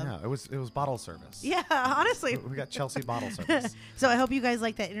Chelsea Club. Yeah, it was bottle service. Yeah, honestly. We got Chelsea bottle service. So I hope you guys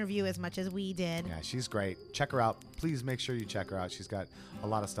liked that interview as much as we did. Yeah, she's great. Check her out. Please make sure you check her out. She's got a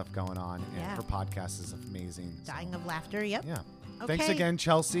lot of stuff going on, and Yeah. her podcast is amazing. So, Dying of Laughter. Yep. yeah. Thanks Okay. again,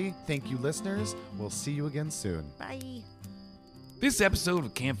 Chelsea. Thank you, listeners. We'll see you again soon. Bye. This episode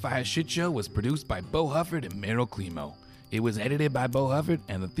of Campfire Shit Show was produced by Bo Hufford and Meryl Klimo. It was edited by Bo Hufford,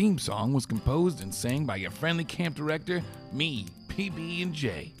 and the theme song was composed and sang by your friendly camp director, me,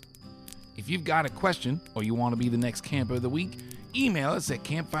 PB&J. If you've got a question or you want to be the next camper of the week, email us at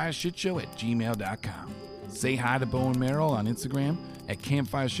campfireshitshow@gmail.com. Say hi to Bo and Meryl on Instagram at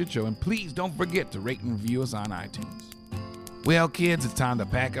Campfire Shit Show, and please don't forget to rate and review us on iTunes. Well, kids, it's time to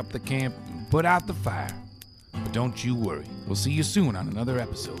pack up the camp and put out the fire. But don't you worry. We'll see you soon on another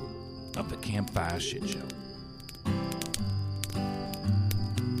episode of the Campfire Shit Show.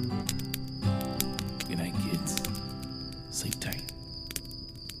 Good night, kids. Sleep tight.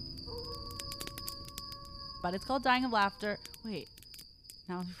 But it's called Dying of Laughter. Wait.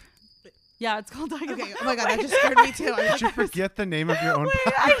 Now Yeah, it's called Dying Okay. of Oh my god, that just scared me too. I was Did you forget the name of your own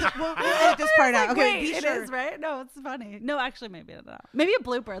we'll edit this part out. Okay, Wait, be it sure. is, right? No, it's funny. No, actually, maybe not. Maybe a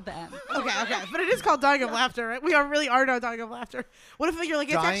blooper at the end. Okay, but it is called Dying of Laughter, right? We really are now Dying of Laughter. What if you're like,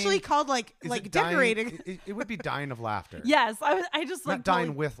 it's Dying- actually called like Is it decorating? It would be dying of laughter. Yes, I just Not like dying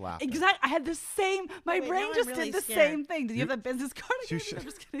totally- with laughter. Exactly. I had the same. My Wait, brain now I'm just really did the scared. same thing. Did you have that business card? You again? should- I'm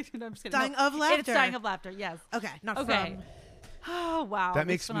just kidding. No, I'm just kidding. Dying No, of Laughter. It's Dying of Laughter. Yes. Okay, not Okay. from. Oh wow. That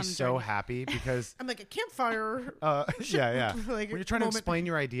This makes me went on a so journey. happy because I'm like a campfire. yeah. Like, When you're trying to moment. explain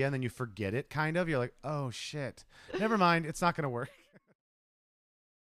your idea and then you forget it, kind of, you're like, oh shit, never mind, it's not gonna work.